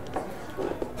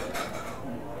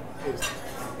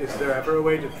 Is there ever a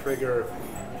way to trigger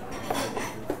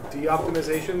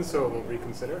de-optimization so it will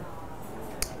reconsider?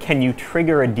 Can you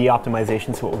trigger a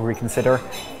de-optimization so it will reconsider?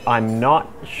 I'm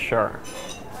not sure.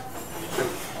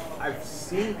 I've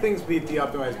seen things be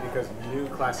de-optimized because new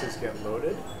classes get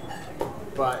loaded,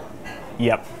 but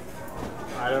yep.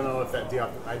 I don't know if that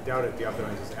I doubt it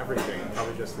de-optimizes everything,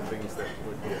 probably just the things that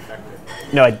would be affected.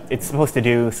 No, it's supposed to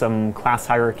do some class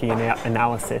hierarchy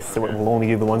analysis, so it will only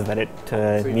do the ones that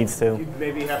it needs to. You'd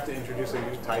maybe have to introduce a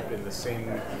new type in the same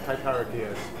type hierarchy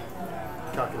as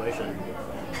calculation.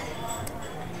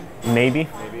 Maybe.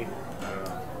 Maybe. I don't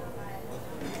know.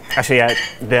 Actually,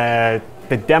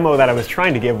 the demo that I was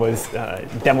trying to give was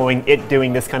demoing it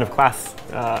doing this kind of class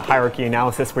hierarchy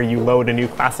analysis where you load a new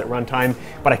class at runtime,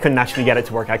 but I couldn't actually get it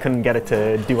to work. I couldn't get it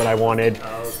to do what I wanted.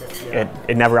 Oh, okay. Yeah.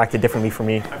 It never acted differently for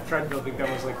me. I've tried building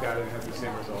demos like that and have the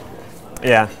same result.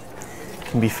 Yeah, it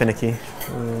can be finicky.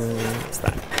 What's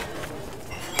that?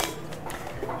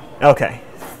 Okay,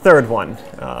 third one.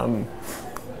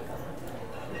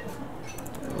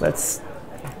 Let's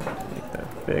make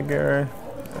that bigger.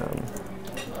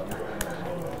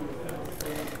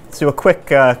 Let's do a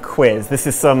quick quiz. This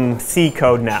is some C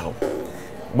code now.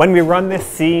 When we run this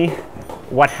C,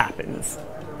 what happens?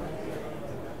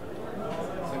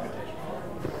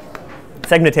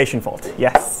 Segmentation fault,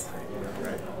 yes.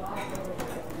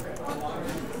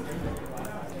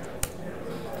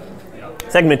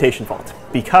 Segmentation fault.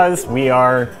 Because we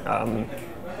are,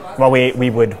 well, we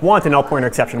would want a null pointer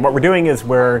exception. What we're doing is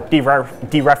we're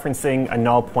dereferencing a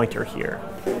null pointer here.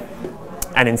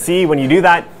 And in C, when you do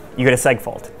that, you get a seg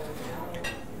fault.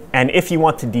 And if you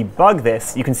want to debug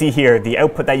this, you can see here the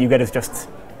output that you get is just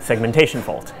segmentation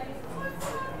fault.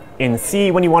 In C,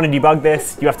 when you want to debug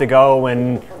this, you have to go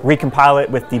and recompile it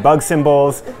with debug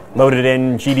symbols, load it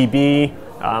in GDB,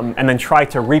 and then try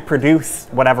to reproduce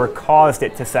whatever caused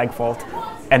it to seg fault.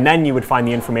 And then you would find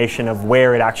the information of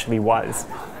where it actually was.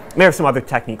 And there are some other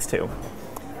techniques too.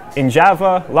 In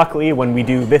Java, luckily, when we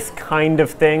do this kind of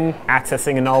thing,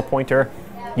 accessing a null pointer,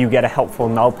 you get a helpful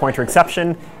null pointer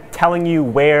exception telling you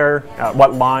where,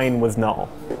 what line was null,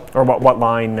 or what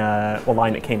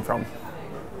line it came from.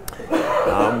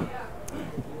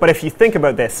 But if you think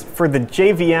about this, for the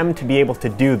JVM to be able to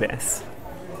do this,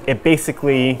 it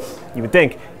basically, you would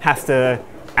think, has to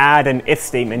add an if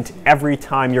statement every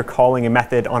time you're calling a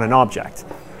method on an object.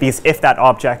 Because if that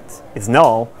object is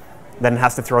null, then it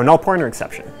has to throw a null pointer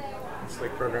exception. It's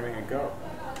like programming in Go.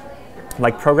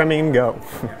 Like programming in Go.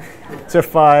 So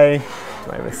if do I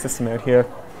have a system out here?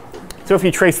 So if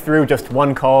you trace through just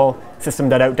one call,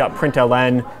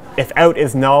 system.out.println, if out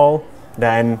is null,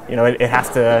 then it has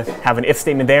to have an if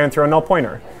statement there and throw a null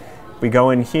pointer. We go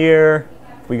in here,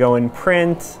 we go in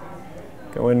print,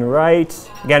 go in write.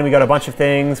 Again, we got a bunch of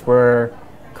things. We're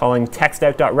calling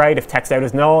text.out.write. If text out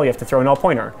is null, you have to throw a null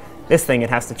pointer. This thing it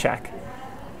has to check.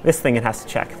 This thing it has to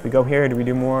check. If we go here, do we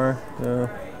do more? No.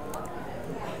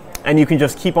 And you can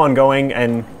just keep on going,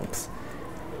 and oops.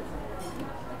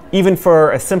 Even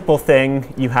for a simple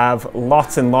thing, you have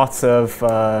lots and lots of,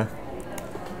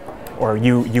 or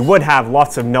you would have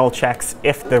lots of null checks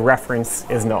if the reference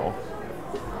is null.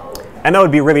 And that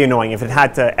would be really annoying if it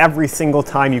had to, every single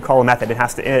time you call a method, it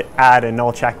has to add a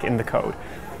null check in the code.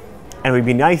 And it would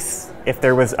be nice if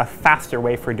there was a faster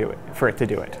way for it to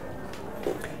do it.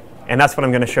 And that's what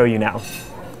I'm going to show you now.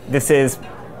 This is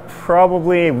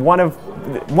probably one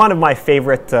of my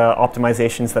favorite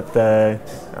optimizations that the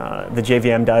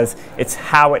JVM does. It's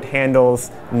how it handles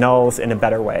nulls in a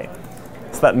better way.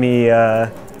 So let me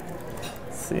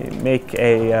make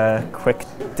a quick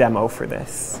demo for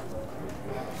this.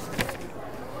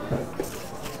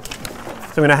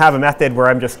 So I'm going to have a method where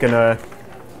I'm just going to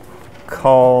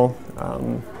call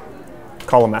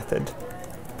a method.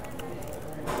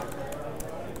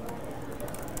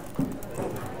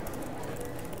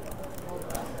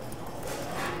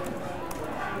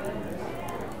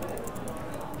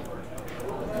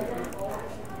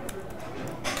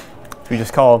 We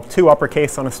just call 2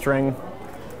 uppercase on a string.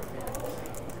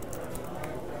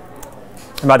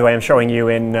 And by the way, I'm showing you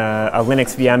in a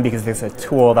Linux VM because there's a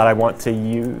tool that I want to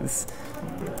use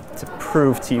to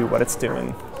prove to you what it's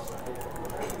doing.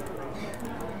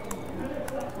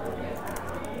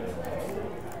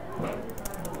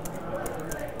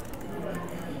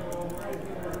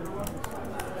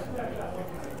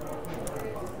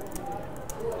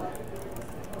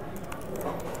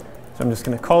 So I'm just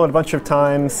going to call it a bunch of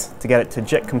times to get it to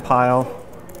JIT compile.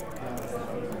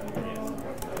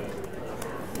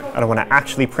 I don't want to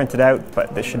actually print it out,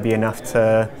 but this should be enough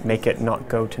to make it not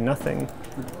go to nothing.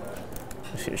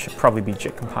 It should probably be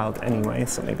JIT compiled anyway,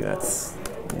 so maybe that's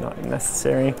not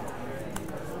necessary.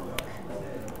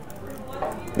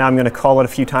 Now I'm going to call it a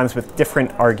few times with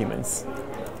different arguments.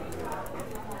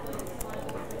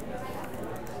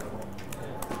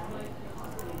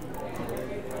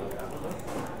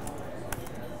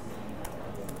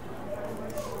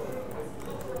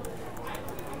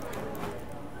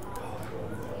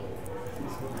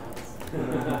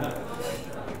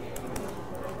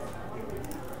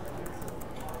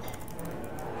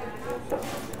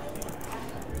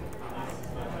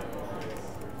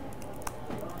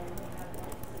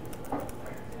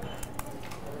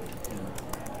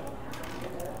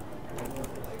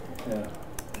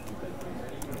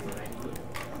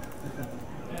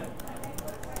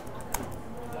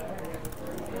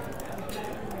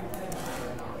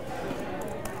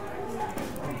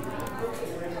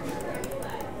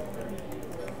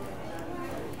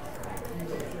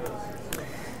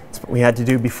 We had to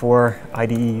do before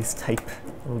IDEs type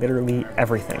literally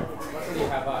everything.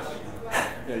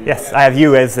 Yes, I have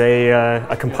you as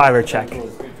a compiler check.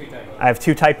 I have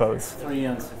 2 typos.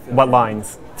 What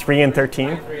lines? 3 and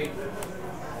 13?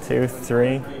 2,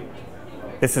 3.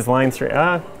 This is line 3.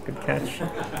 Ah, good catch.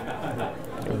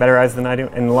 You're better eyes than I do.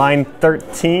 And line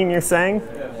 13, you're saying?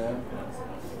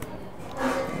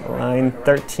 Line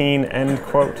 13, end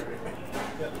quote.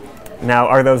 Now,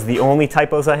 are those the only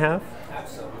typos I have?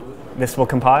 This will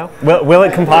compile? Will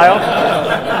it compile?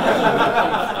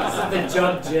 The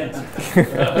jump jet.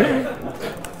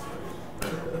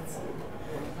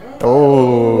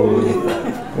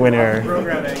 Oh, winner.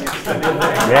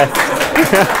 Yes.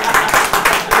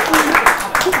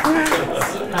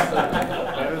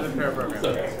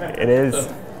 It is.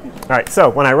 All right, so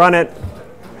when I run it,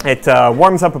 it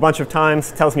warms up a bunch of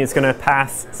times, tells me it's going to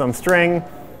pass some string,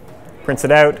 prints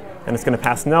it out, and it's going to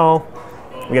pass null.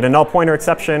 We get a null pointer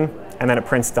exception, and then it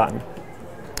prints done.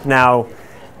 Now,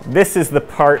 this is the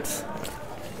part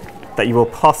that you will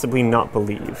possibly not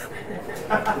believe.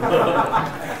 There's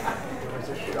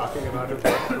a shocking amount of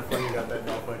work before you got that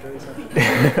null pointer exception.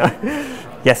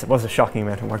 Yes, it was a shocking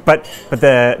amount of work. But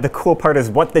the cool part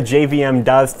is what the JVM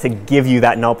does to give you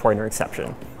that null pointer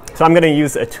exception. So I'm going to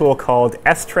use a tool called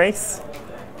strace.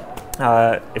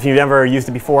 If you've never used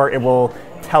it before, it will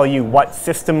tell you what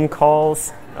system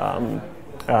calls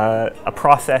a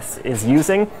process is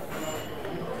using.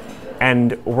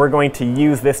 And we're going to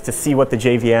use this to see what the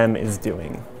JVM is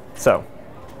doing. So,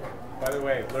 by the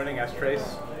way, learning strace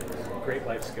is a great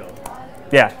life skill.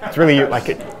 Yeah, it's really like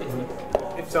it.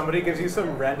 If somebody gives you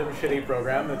some random shitty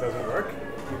program that doesn't work,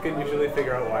 you can usually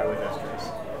figure out why with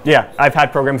strace. Yeah, I've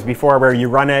had programs before where you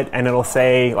run it and it'll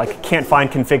say like can't find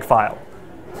config file.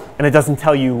 And it doesn't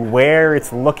tell you where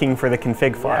it's looking for the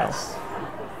config file. Yes.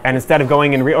 And instead of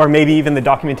going and or maybe even the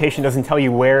documentation doesn't tell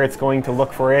you where it's going to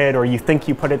look for it, or you think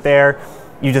you put it there,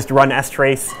 you just run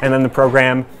strace and then the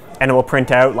program, and it will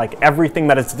print out like everything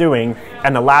that it's doing,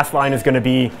 and the last line is going to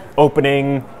be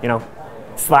opening, you know,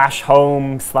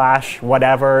 /home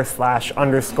 /whatever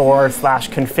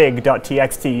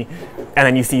 /_/config.txt, and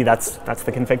then you see that's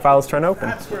the config file it's trying to open.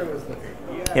 That's where it was looking.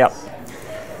 Yes. Yep.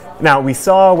 Now we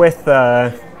saw with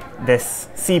this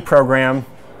C program,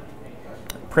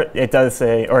 it does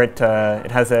it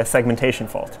has a segmentation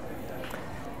fault.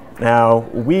 Now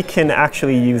we can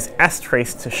actually use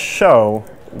strace to show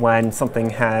when something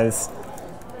has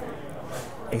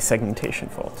a segmentation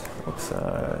fault. Oops.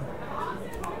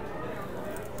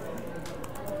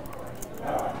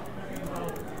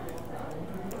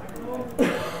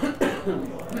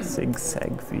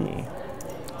 Sig v,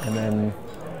 and then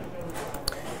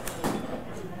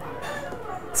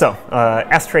so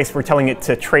strace, we're telling it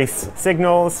to trace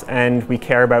signals, and we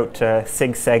care about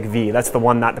sig v. That's the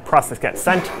one that the process gets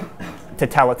sent to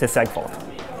tell it to segfault.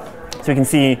 So we can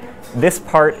see This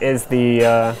part is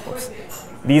the,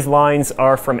 these lines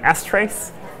are from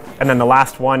strace, and then the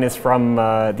last one is from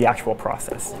the actual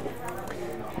process.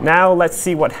 Now let's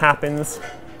see what happens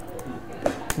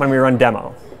when we run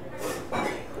demo.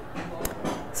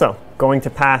 So going to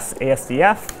pass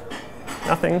ASDF,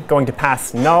 nothing. Going to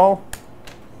pass null,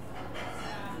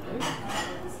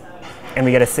 and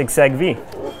we get a sig-seg v.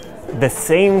 The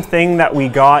same thing that we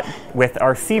got with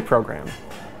our C program.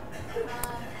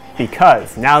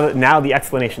 Because now the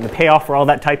explanation, the payoff for all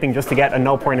that typing just to get a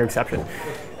null pointer exception.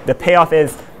 The payoff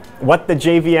is what the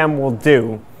JVM will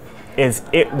do is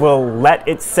it will let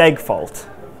its seg fault.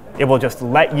 It will just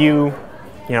let you,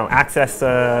 access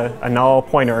a null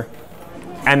pointer,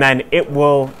 and then it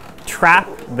will trap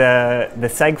the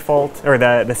seg fault or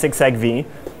the sig-seg v,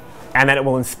 and then it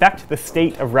will inspect the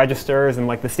state of registers and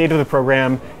like the state of the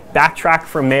program, backtrack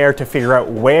from there to figure out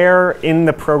where in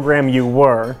the program you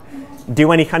were,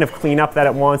 do any kind of cleanup that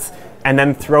it wants, and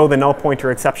then throw the null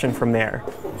pointer exception from there.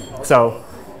 So,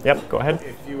 yep, go ahead.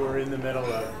 If you were in the middle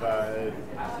of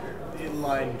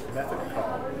inline method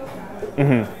call,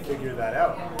 figure that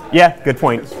out. Yeah, good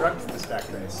point. Construct the stack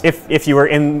trace. If you were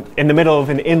in the middle of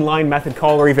an inline method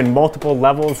call or even multiple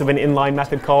levels of an inline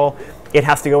method call, it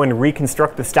has to go and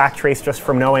reconstruct the stack trace just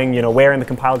from knowing where in the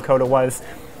compiled code it was.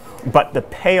 But the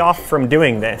payoff from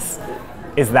doing this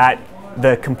is that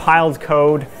the compiled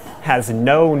code has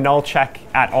no null check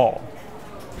at all.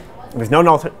 There's no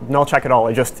null check at all.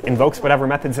 It just invokes whatever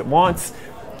methods it wants,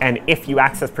 and if you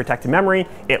access protected memory,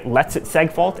 it lets it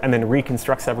seg fault and then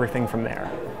reconstructs everything from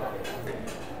there.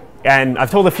 And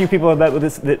I've told a few people about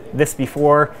this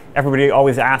before. Everybody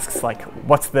always asks, like,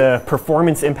 what's the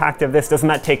performance impact of this? Doesn't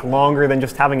that take longer than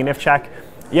just having an if check?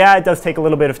 Yeah, it does take a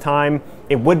little bit of time.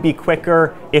 It would be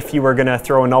quicker if you were going to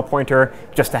throw a null pointer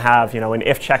just to have an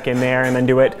if check in there and then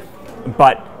do it.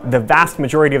 But the vast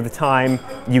majority of the time,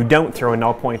 you don't throw a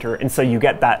null pointer, and so you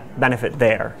get that benefit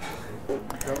there.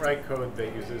 Don't write code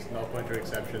that uses null pointer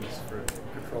exceptions for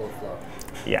control of flow.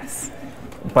 Yes.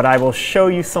 But I will show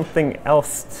you something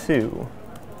else too.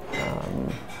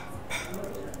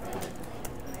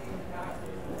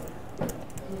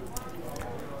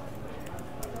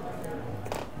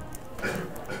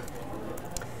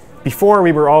 Before,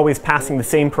 we were always passing the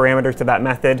same parameter to that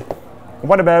method.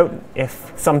 What about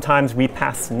if sometimes we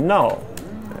pass null,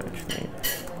 actually,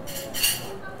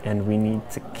 and we need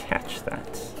to catch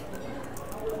that?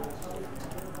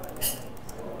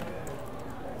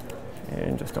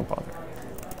 And just don't bother.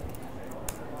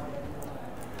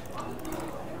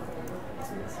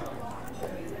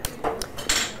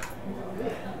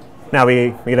 Now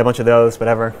we get a bunch of those,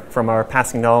 whatever, from our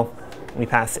passing null. We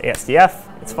pass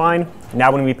ASDF, it's fine.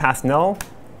 Now when we pass null,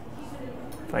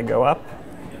 if I go up,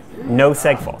 no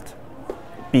seg fault.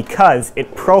 Because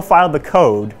it profiled the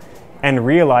code and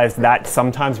realized that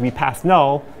sometimes we pass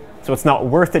null, so it's not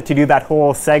worth it to do that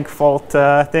whole seg fault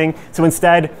thing. So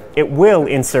instead, it will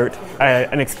insert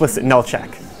an explicit null check.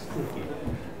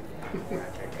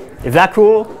 Is that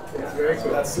cool?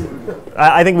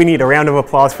 I think we need a round of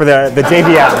applause for the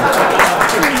JVM.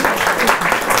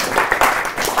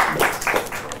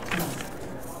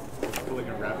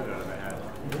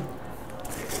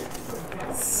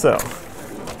 So,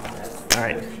 all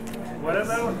right. What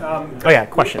about? Oh yeah,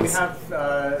 questions. We have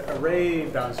array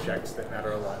bounds checks that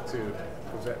matter a lot too.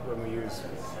 Is that when we use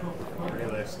array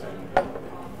list and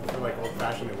for like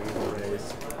old-fashioned, we use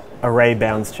arrays. Array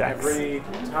bounds checks. Every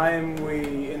time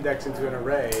we index into an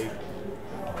array,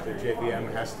 the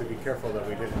JVM has to be careful that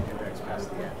we didn't index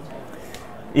past the end.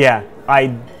 Yeah, I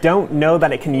don't know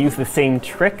that it can use the same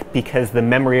trick because the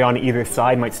memory on either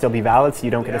side might still be valid, so you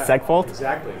don't get a seg fault.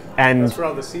 Exactly. And that's where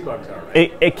all the C bugs are,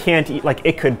 right? It can't, like,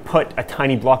 it could put a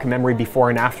tiny block of memory before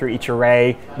and after each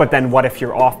array, but then what if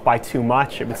you're off by too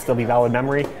much? It would still be valid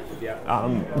memory. Yeah.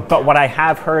 But what I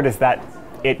have heard is that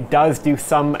it does do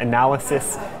some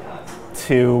analysis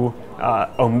to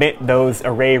omit those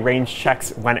array range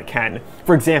checks when it can.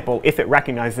 For example, if it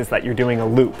recognizes that you're doing a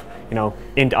loop,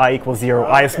 int I equals 0,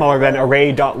 I is smaller than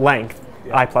array.length,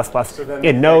 I++, so then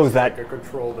it knows that, like a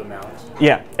controlled amount.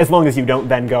 Yeah, as long as you don't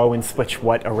then go and switch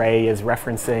what array is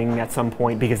referencing at some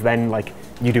point, because then like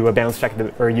you do a bounds check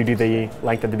or you do the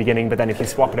length at the beginning, but then if you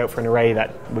swap it out for an array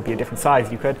that would be a different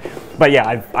size, you could. But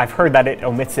yeah, I've heard that it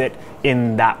omits it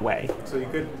in that way. So you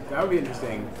could, that would be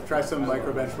interesting. Try some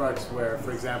micro benchmarks where,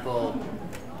 for example,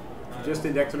 you just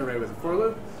index an array with a for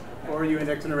loop, or you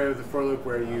index an array with a for loop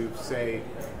where you say,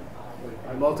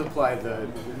 multiply the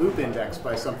loop index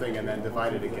by something and then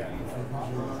divide it again.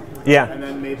 Yeah. And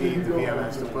then maybe the VM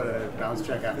has to put a bounds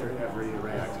check after every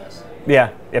array access.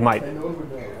 Yeah, it might.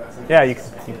 Yeah, you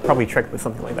could probably trick with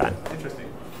something like that.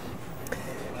 Interesting.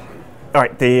 all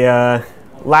right, the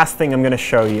last thing I'm going to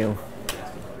show you.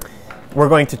 We're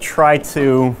going to try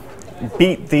to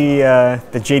beat the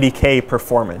JDK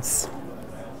performance.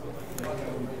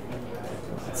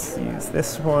 Let's use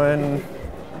this one.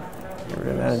 Get rid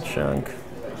of that chunk.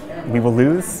 We will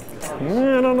lose?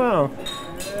 I don't know.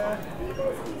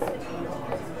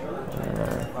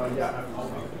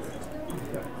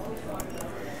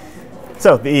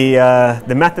 So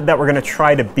the method that we're going to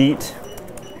try to beat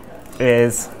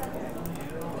is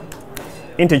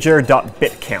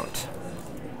integer.bitCount.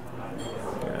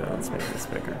 Let's make this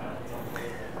bigger.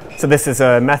 So this is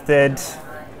a method. It's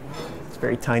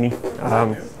very tiny.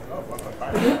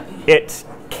 It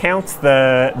counts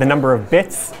the number of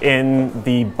bits in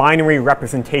the binary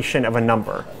representation of a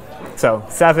number. So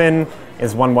 7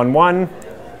 is 111.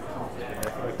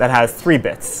 That has 3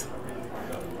 bits.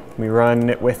 We run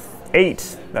it with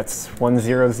 8. That's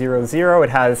 1000. It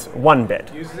has 1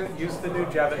 bit. Use the new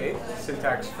Java 8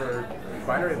 syntax for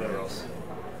binary literals.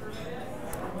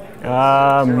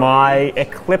 My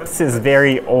Eclipse is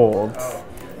very old.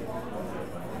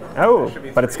 Oh,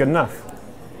 but it's good enough.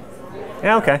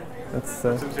 Yeah, okay. That's,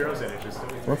 some zeros in it. Just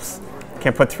whoops.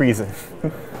 Can't put 3s in.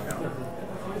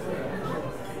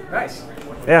 Nice.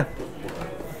 Yeah.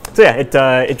 So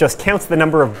yeah, it just counts the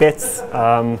number of bits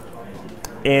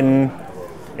in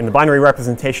the binary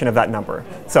representation of that number.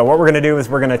 So what we're going to do is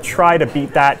we're going to try to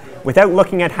beat that without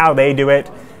looking at how they do it.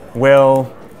 We'll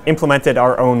implement it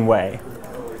our own way.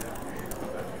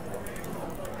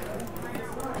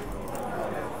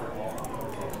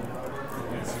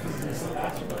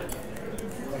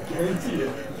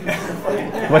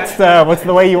 What's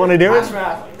the way you want to do it? Hash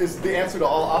map is the answer to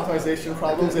all optimization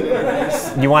problems in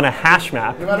interviews. You want a hash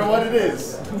map. No matter what it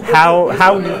is. How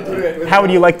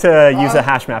would you like to use a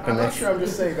hash map in I'm this? not sure. I'm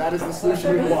just saying that is the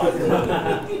solution we want.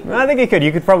 I think you could.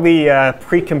 You could probably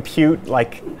pre-compute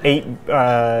like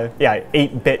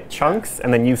 8-bit chunks,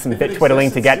 and then use some bit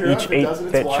twiddling to get each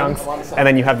 8-bit chunks, and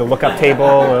then you have the lookup table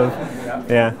of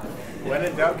yeah. When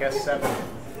in doubt, guess 7.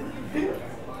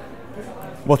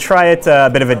 We'll try it a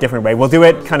bit of a different way. We'll do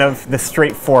it kind of the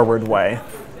straightforward way.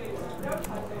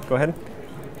 Go ahead.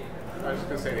 I was just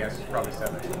going to say the answer is probably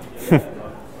 7.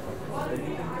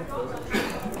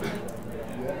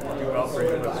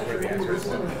 The answer is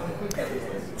 7.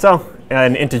 So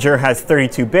an integer has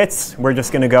 32 bits. We're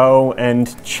just going to go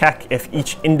and check if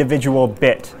each individual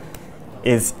bit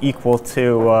is equal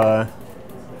to,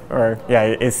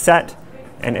 is set,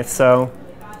 and if so.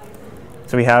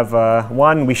 So we have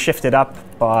 1. We shift it up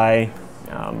by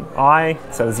I,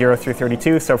 so 0 through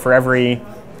 32. So for every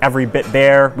bit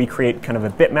there, we create kind of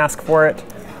a bit mask for it.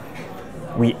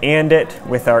 We AND it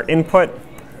with our input,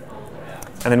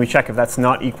 and then we check if that's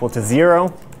not equal to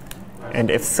 0,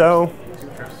 and if so. 2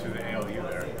 trips to the ALU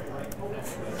there.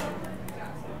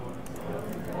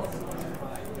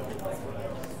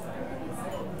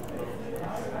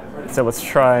 So let's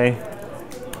try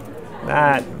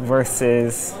that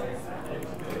versus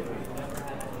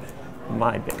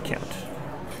my bit count.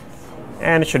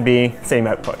 And it should be same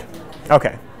output.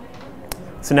 OK.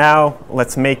 So now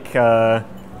let's make a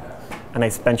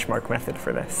nice benchmark method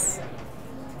for this.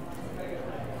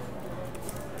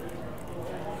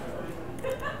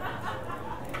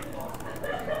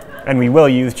 And we will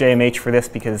use JMH for this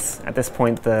because at this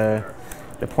point the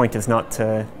point is not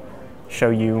to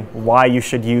show you why you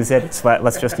should use it. So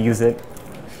let's just use it.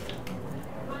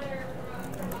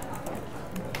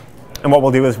 And what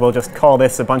we'll do is we'll just call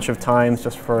this a bunch of times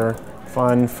just for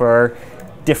fun for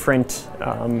different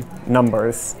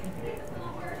numbers.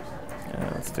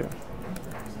 Let's do.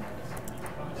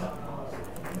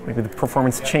 Maybe the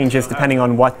performance changes depending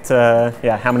on what,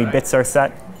 how many bits are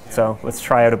set. So let's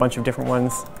try out a bunch of different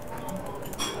ones.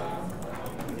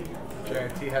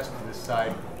 JIT has to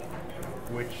decide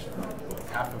which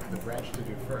half of the branch to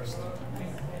do first.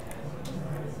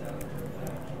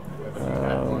 Whether you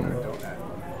add one or don't add one.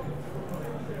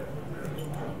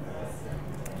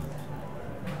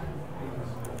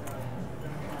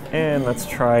 And let's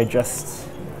try just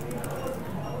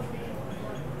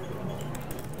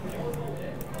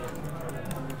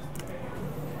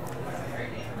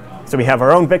so we have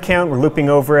our own bit count, we're looping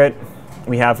over it.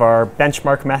 We have our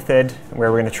benchmark method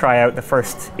where we're going to try out the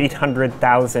first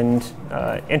 800,000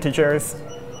 integers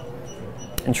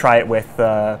and try it with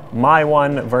my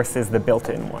one versus the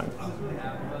built-in one.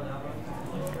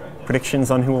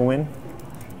 Predictions on who will win?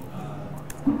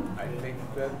 I think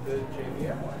that the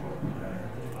JVM one.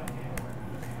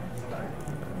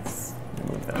 Let's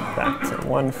move that back to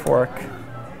one fork.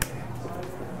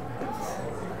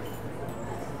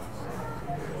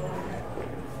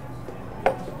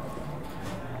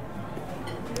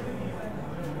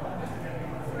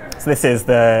 So this is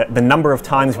the number of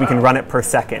times we can run it per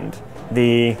second.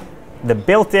 The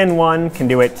built-in one can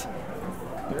do it.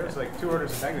 There's like 2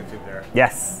 orders of magnitude there.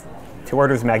 Yes, 2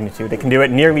 orders of magnitude. It can do it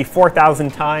nearly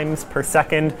 4,000 times per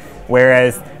second,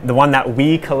 whereas the one that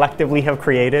we collectively have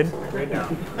created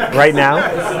right now,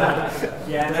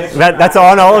 that's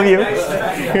on all of you,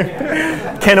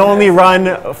 can only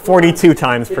run 42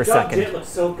 times per second. It looks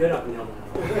so good up now.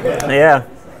 Yeah.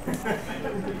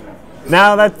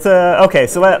 Now that's okay.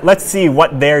 So let's see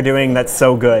what they're doing that's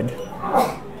so good.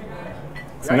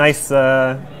 It's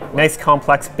a nice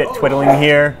complex bit twiddling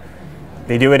here.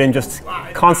 They do it in just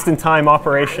constant time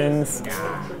operations.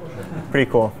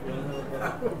 Pretty cool.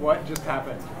 What just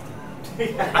happened?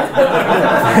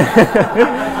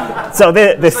 So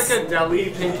this. It's like a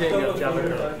Dali painting of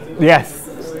JavaScript. Yes.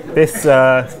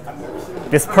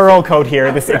 This Perl code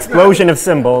here, this explosion of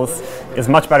symbols, is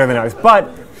much better than ours. But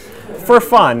for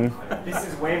fun. This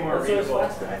is way more readable.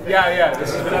 Yeah,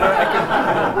 this is better.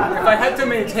 If I had to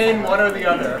maintain one or the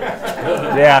other.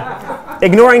 Yeah.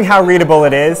 Ignoring how readable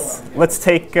it is, let's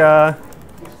take. So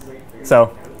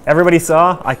everybody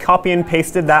saw, I copy and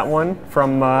pasted that one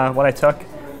from what I took.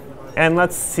 And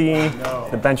let's see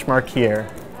the benchmark here.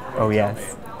 Oh,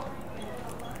 yes.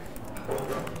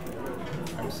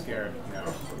 I'm scared. No.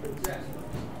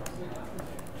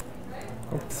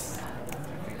 Oops. I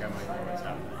think I might know what's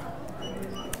happening.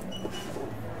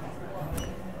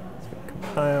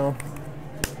 Compile.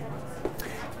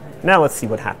 Now let's see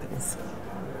what happens.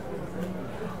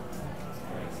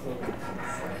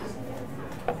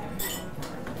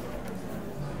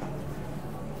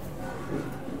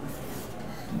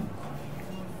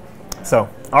 So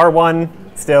R1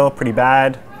 still pretty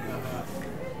bad.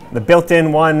 The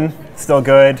built-in one still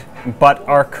good, but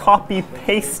our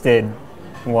copy-pasted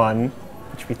one,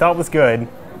 which we thought was good,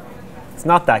 it's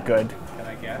not that good. Can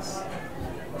I guess?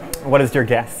 What is your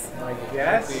guess?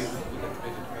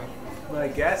 My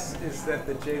guess is that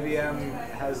the JVM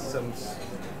has some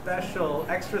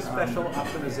extra special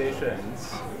optimizations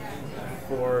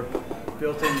for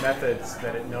built-in methods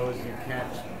that it knows you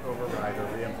can't override or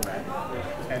re-implement.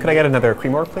 Could I get another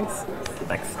Cremor, please?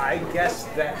 Thanks. I guess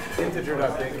that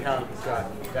integer.big count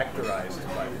got vectorized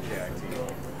by the JIT.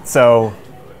 So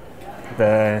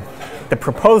the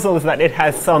proposal is that it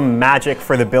has some magic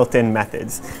for the built-in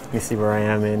methods. Let me see where I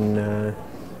am in.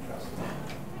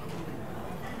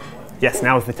 Yes,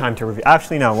 now is the time to review.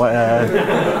 Actually, no.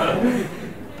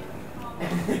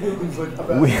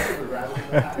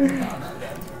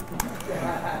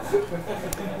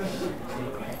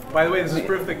 By the way, this is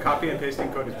proof that copy and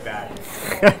pasting code is bad.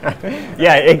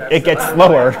 Yeah, it gets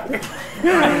slower.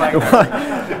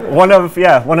 one of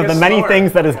the many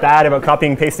things that is bad about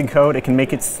copying and pasting code, it can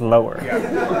make it slower.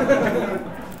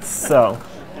 Yeah. So,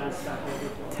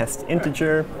 test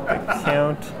integer,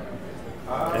 count,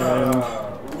 and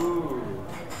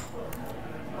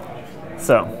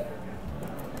so,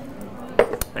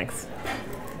 thanks.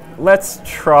 Let's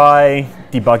try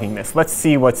debugging this. Let's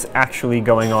see what's actually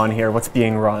going on here, what's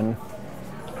being run.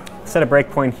 Set a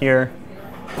breakpoint here.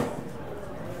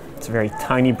 It's a very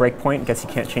tiny breakpoint. Guess you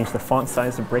can't change the font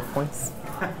size of breakpoints.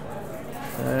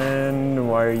 And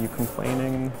why are you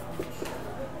complaining?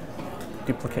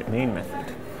 Duplicate main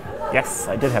method. Yes,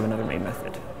 I did have another main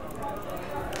method.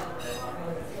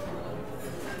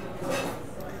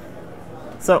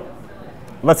 So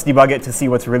let's debug it to see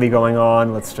what's really going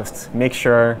on. Let's just make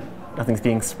sure nothing's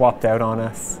being swapped out on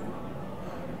us.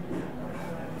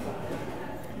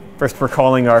 First, we're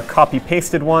calling our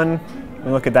copy-pasted one.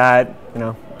 We look at that,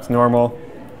 it's normal.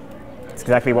 It's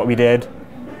exactly what we did.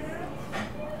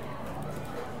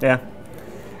 Yeah,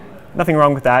 nothing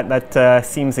wrong with that. That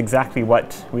seems exactly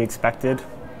what we expected.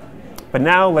 But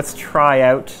now let's try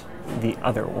out the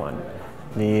other one,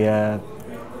 the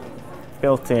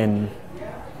built-in.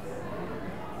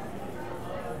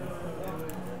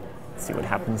 Let's see what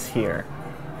happens here.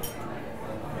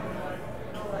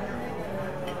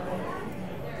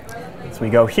 So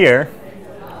we go here,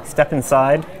 step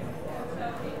inside,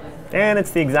 and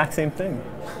it's the exact same thing.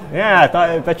 Yeah,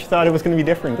 I bet you thought it was going to be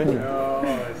different, didn't you? No,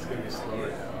 it's going to be slower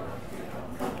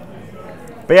now.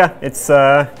 But yeah, it's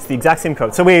the exact same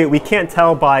code. So we can't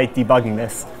tell by debugging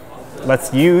this.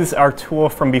 Let's use our tool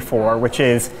from before, which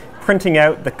is printing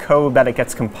out the code that it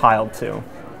gets compiled to.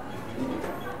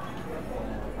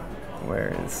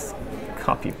 Where is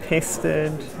copy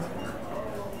pasted?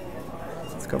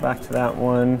 Let's go back to that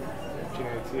one.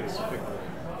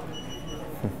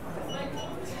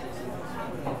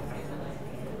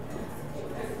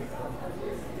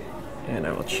 And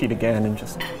I will cheat again and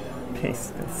just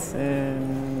paste this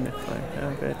in if I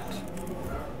have it.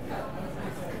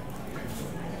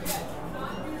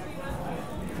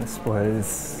 This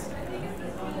was,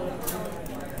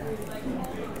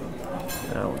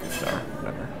 oh, star,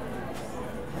 whatever.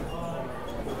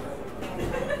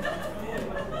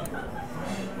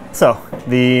 So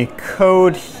the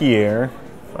code here,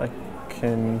 if I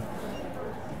can,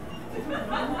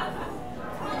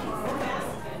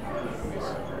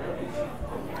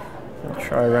 I'll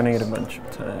try running it a bunch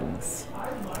of times.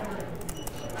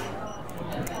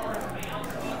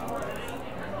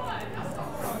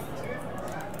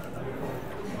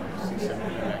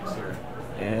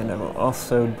 And I will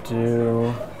also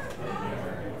do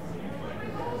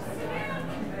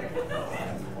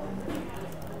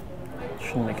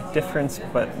shouldn't make a difference,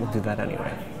 but we'll do that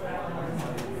anyway.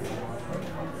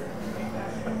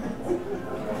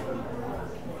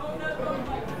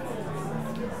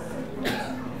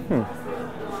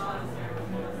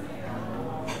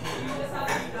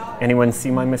 Anyone see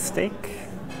my mistake?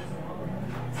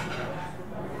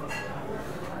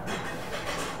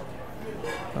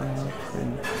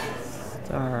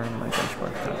 Star my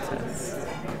benchmark.test.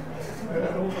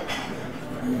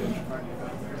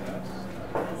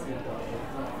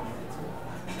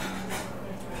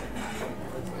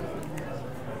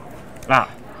 Ah,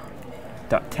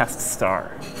 .test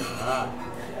star.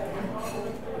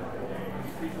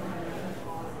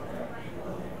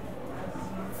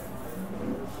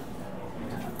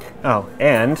 Oh,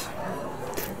 and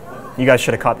you guys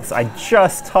should have caught this. I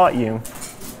just taught you.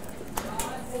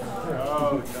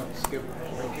 Oh, don't skip.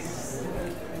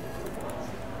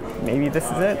 Maybe this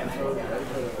is it.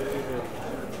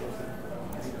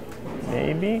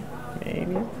 Maybe,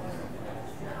 maybe.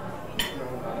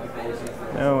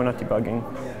 No, we're not debugging.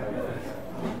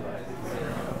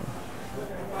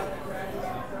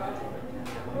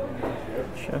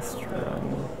 Just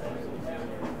run.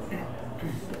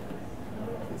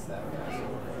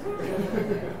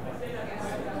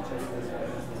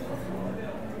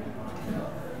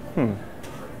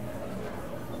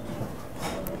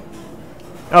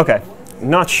 Okay,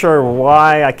 not sure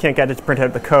why I can't get it to print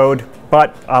out the code,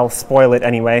 but I'll spoil it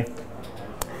anyway.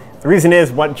 The reason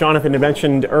is what Jonathan had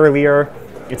mentioned earlier.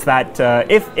 It's that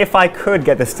if I could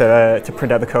get this to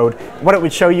print out the code, what it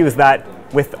would show you is that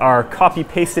with our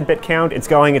copy-pasted bit count, it's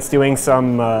doing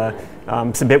some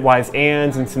bitwise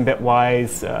ands and some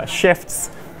bitwise shifts,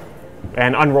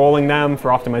 and unrolling them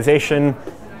for optimization,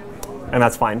 and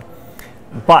that's fine.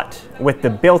 But with the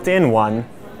built-in one,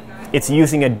 it's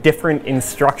using a different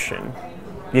instruction.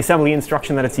 The assembly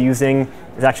instruction that it's using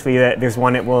is actually there's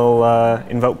one it will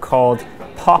invoke called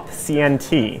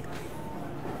popcnt.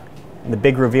 The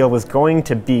big reveal was going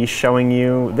to be showing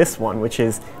you this one, which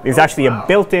is there's actually a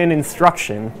built-in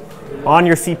instruction on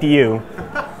your CPU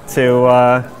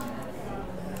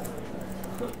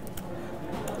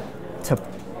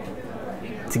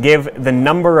to give the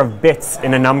number of bits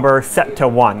in a number set to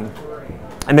 1.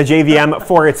 And the JVM,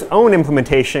 for its own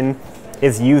implementation,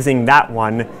 is using that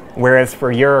one, whereas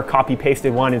for your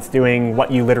copy-pasted one, it's doing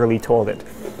what you literally told it.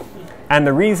 And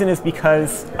the reason is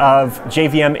because of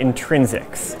JVM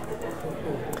intrinsics.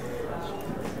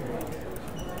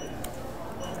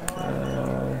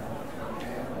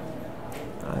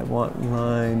 I want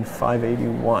line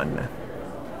 581.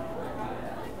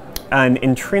 An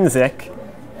intrinsic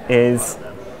is,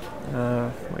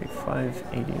 wait,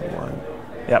 581.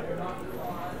 Yep.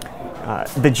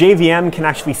 The JVM can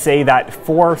actually say that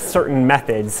for certain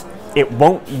methods, it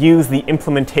won't use the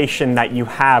implementation that you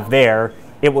have there.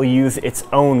 It will use its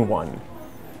own one.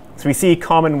 So we see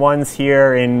common ones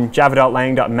here in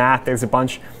java.lang.math. There's a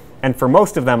bunch. And for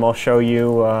most of them, I'll show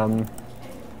you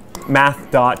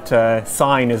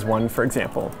math.sign is one, for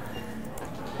example.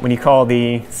 When you call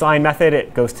the sign method,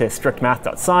 it goes to strict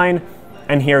math.sign.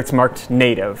 And here it's marked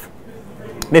native.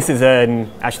 This is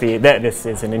this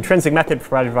is an intrinsic method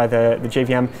provided by the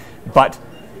JVM, but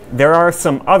there are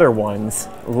some other ones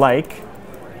like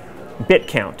bit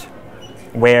count,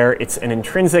 where it's an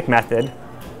intrinsic method,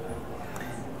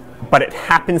 but it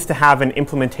happens to have an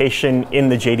implementation in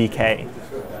the JDK.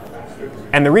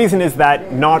 And the reason is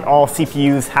that not all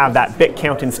CPUs have that bit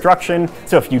count instruction.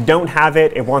 So if you don't have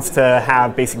it, it wants to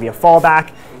have basically a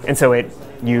fallback, and so you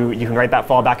can write that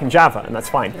fallback in Java, and that's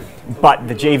fine. But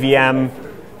the JVM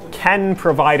can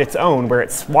provide its own, where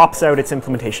it swaps out its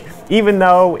implementation, even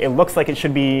though it looks like it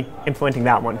should be implementing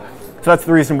that one. So that's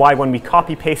the reason why when we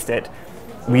copy paste it,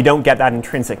 we don't get that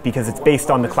intrinsic, because it's based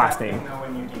on the class name.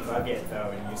 When you debug it,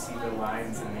 though, and you see the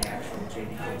lines in the actual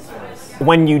JDK source.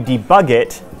 When you debug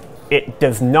it, it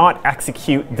does not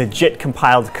execute the JIT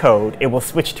compiled code. It will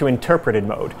switch to interpreted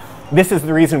mode. This is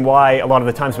the reason why a lot of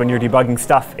the times when you're debugging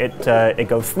stuff, it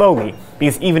goes slowly.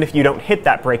 Because even if you don't hit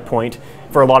that breakpoint,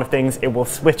 for a lot of things, it will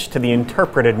switch to the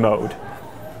interpreted mode.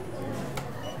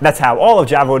 That's how all of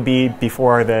Java would be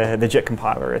before the JIT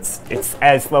compiler. It's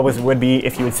as slow as it would be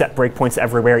if you would set breakpoints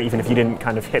everywhere, even if you didn't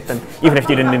kind of hit them, even if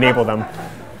you didn't enable them.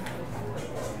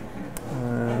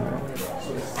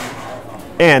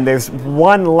 And there's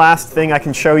one last thing I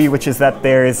can show you, which is that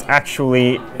there's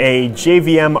actually a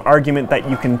JVM argument that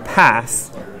you can pass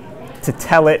to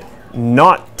tell it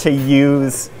not to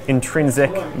use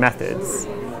intrinsic methods.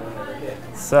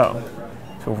 So,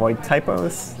 to avoid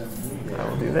typos, I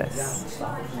will do this.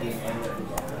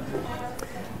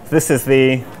 This is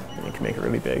the, you can make it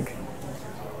really big,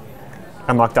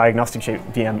 unlock diagnostic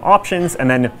JVM options, and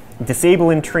then disable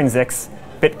intrinsics,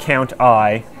 bit count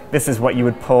I. This is what you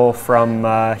would pull from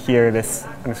here, this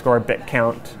underscore bit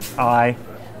count I.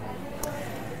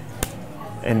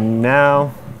 And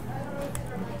now,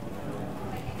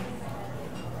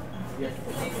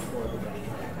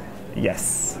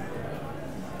 yes.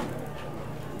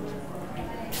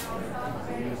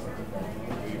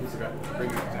 Bring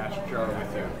your dash jar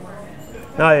with you.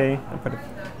 No, I put it.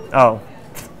 Oh,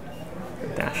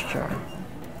 dash jar.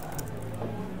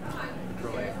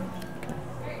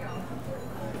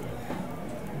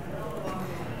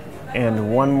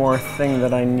 And one more thing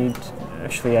that I need.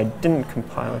 Actually, I didn't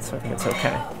compile it, so I think it's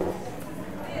okay.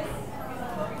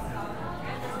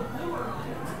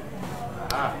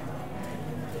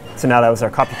 So now that was our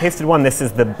copy-pasted one. This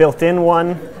is the built-in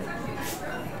one.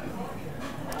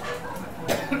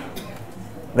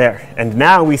 There. And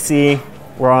now we see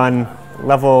we're on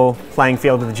level playing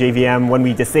field with the JVM. When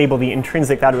we disable the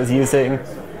intrinsic that it was using,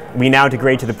 we now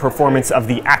degrade to the performance of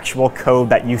the actual code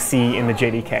that you see in the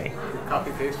JDK.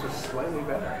 Copy-paste was slightly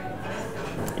better.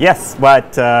 Yes,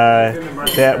 but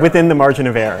within the margin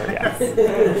of error, yes.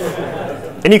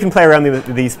 And you can play around with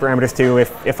these parameters too.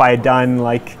 If I had done,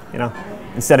 like,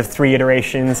 instead of 3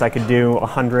 iterations, I could do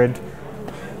 100.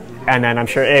 And then I'm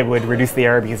sure it would reduce the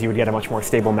error because you would get a much more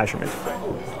stable measurement.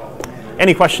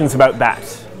 Any questions about that?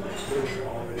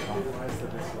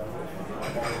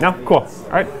 No? Cool. All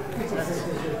right.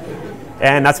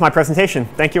 And that's my presentation.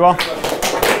 Thank you all.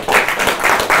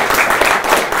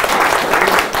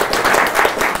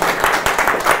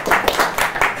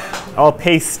 I'll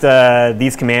paste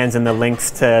these commands and the links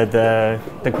to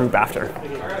the group after.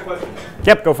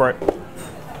 Yep, go for it.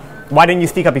 Why didn't you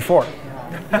speak up before?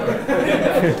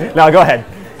 No, go ahead.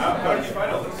 How did you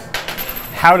find all this?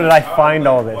 How did I find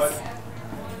all this?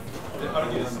 How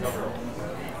did you discover all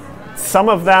this? Some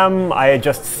of them I had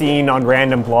just seen on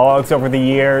random blogs over the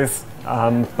years,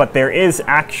 but there is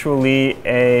actually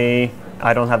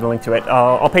I don't have the link to it.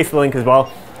 I'll paste the link as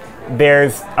well.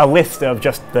 There's a list of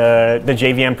just the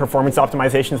JVM performance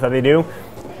optimizations that they do,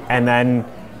 and then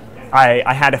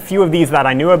I had a few of these that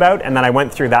I knew about, and then I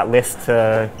went through that list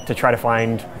to try to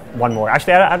find one more.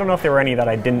 Actually, I don't know if there were any that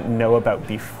I didn't know about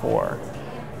before.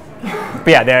 But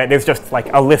yeah, there's just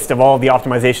like a list of all the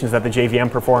optimizations that the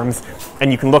JVM performs, and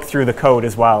you can look through the code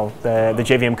as well, the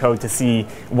JVM code, to see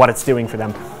what it's doing for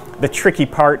them. The tricky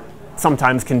part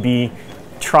sometimes can be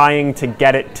trying to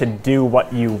get it to do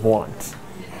what you want.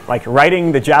 Like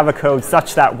writing the Java code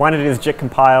such that when it is JIT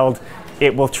compiled,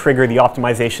 it will trigger the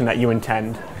optimization that you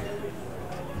intend.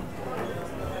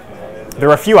 There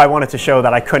were a few I wanted to show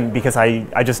that I couldn't because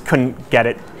I just couldn't get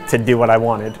it to do what I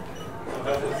wanted. Has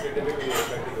it significantly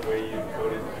affected the way you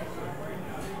coded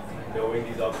knowing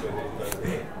these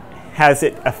optimizations? Has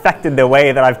it affected the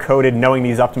way that I've coded knowing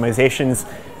these optimizations?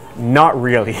 Not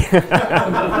really.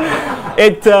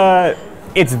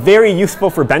 It's very useful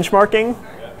for benchmarking.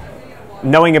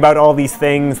 Knowing about all these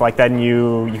things, like then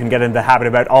you can get into the habit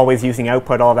about always using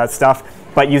output, all that stuff.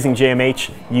 But using JMH,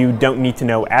 you don't need to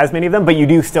know as many of them, but you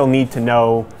do still need to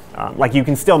know, like you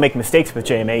can still make mistakes with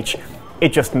JMH.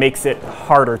 It just makes it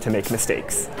harder to make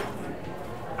mistakes.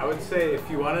 I would say if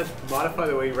you want to modify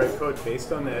the way you write code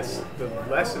based on this, the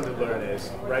lesson to learn is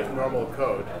write normal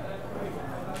code.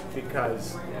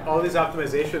 Because all these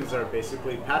optimizations are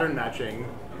basically pattern matching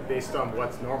based on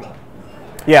what's normal.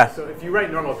 Yeah. So if you write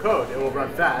normal code, it will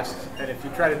run fast, and if you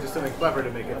try to do something clever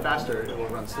to make it faster, it will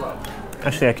run slow.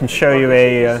 Actually, I can show you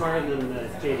a... Smarter than the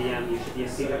JVM, you should be a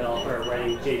C developer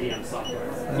writing JVM software.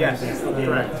 Yes,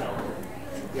 correct.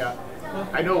 Yeah.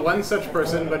 I know one such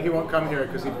person, but he won't come here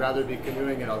because he'd rather be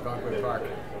canoeing in Algonquin Park.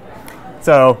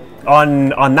 So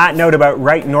on that note about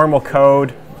write normal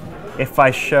code, if I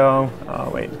show...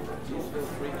 Oh, wait. I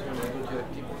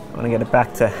want to get it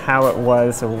back to how it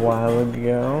was a while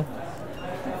ago.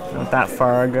 Not that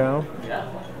far ago.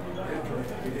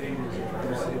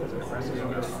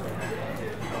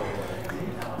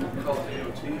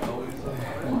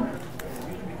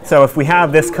 So if we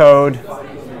have this code,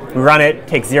 we run it,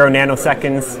 takes 0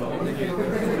 nanoseconds.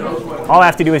 All I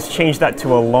have to do is change that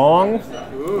to a long,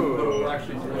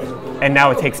 and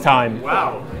now it takes time.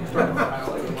 Wow.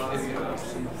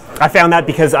 I found that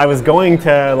because I was going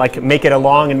to like make it a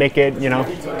long and make it,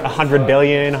 100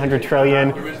 billion, 100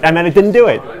 trillion, and then it didn't do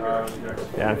it.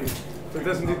 Yeah. So it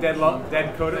doesn't do dead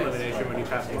code elimination when you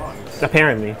pass along.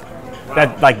 Apparently.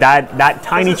 That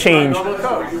tiny change,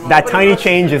 that tiny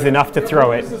change is enough to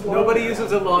throw it. Nobody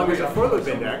uses a long as a for loop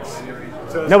index.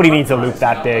 So Nobody needs a loop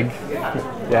that big.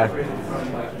 Yeah.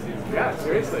 Yeah,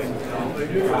 seriously.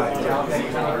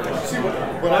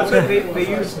 Well, that's what they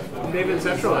use Maven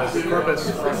Central as the corpus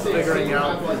for figuring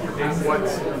out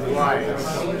what's why.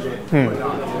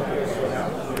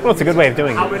 Well, it's a good way of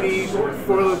doing How it. many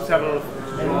for loops have a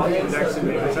long index in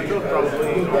Maven Central?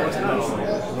 Probably almost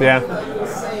none. Yeah.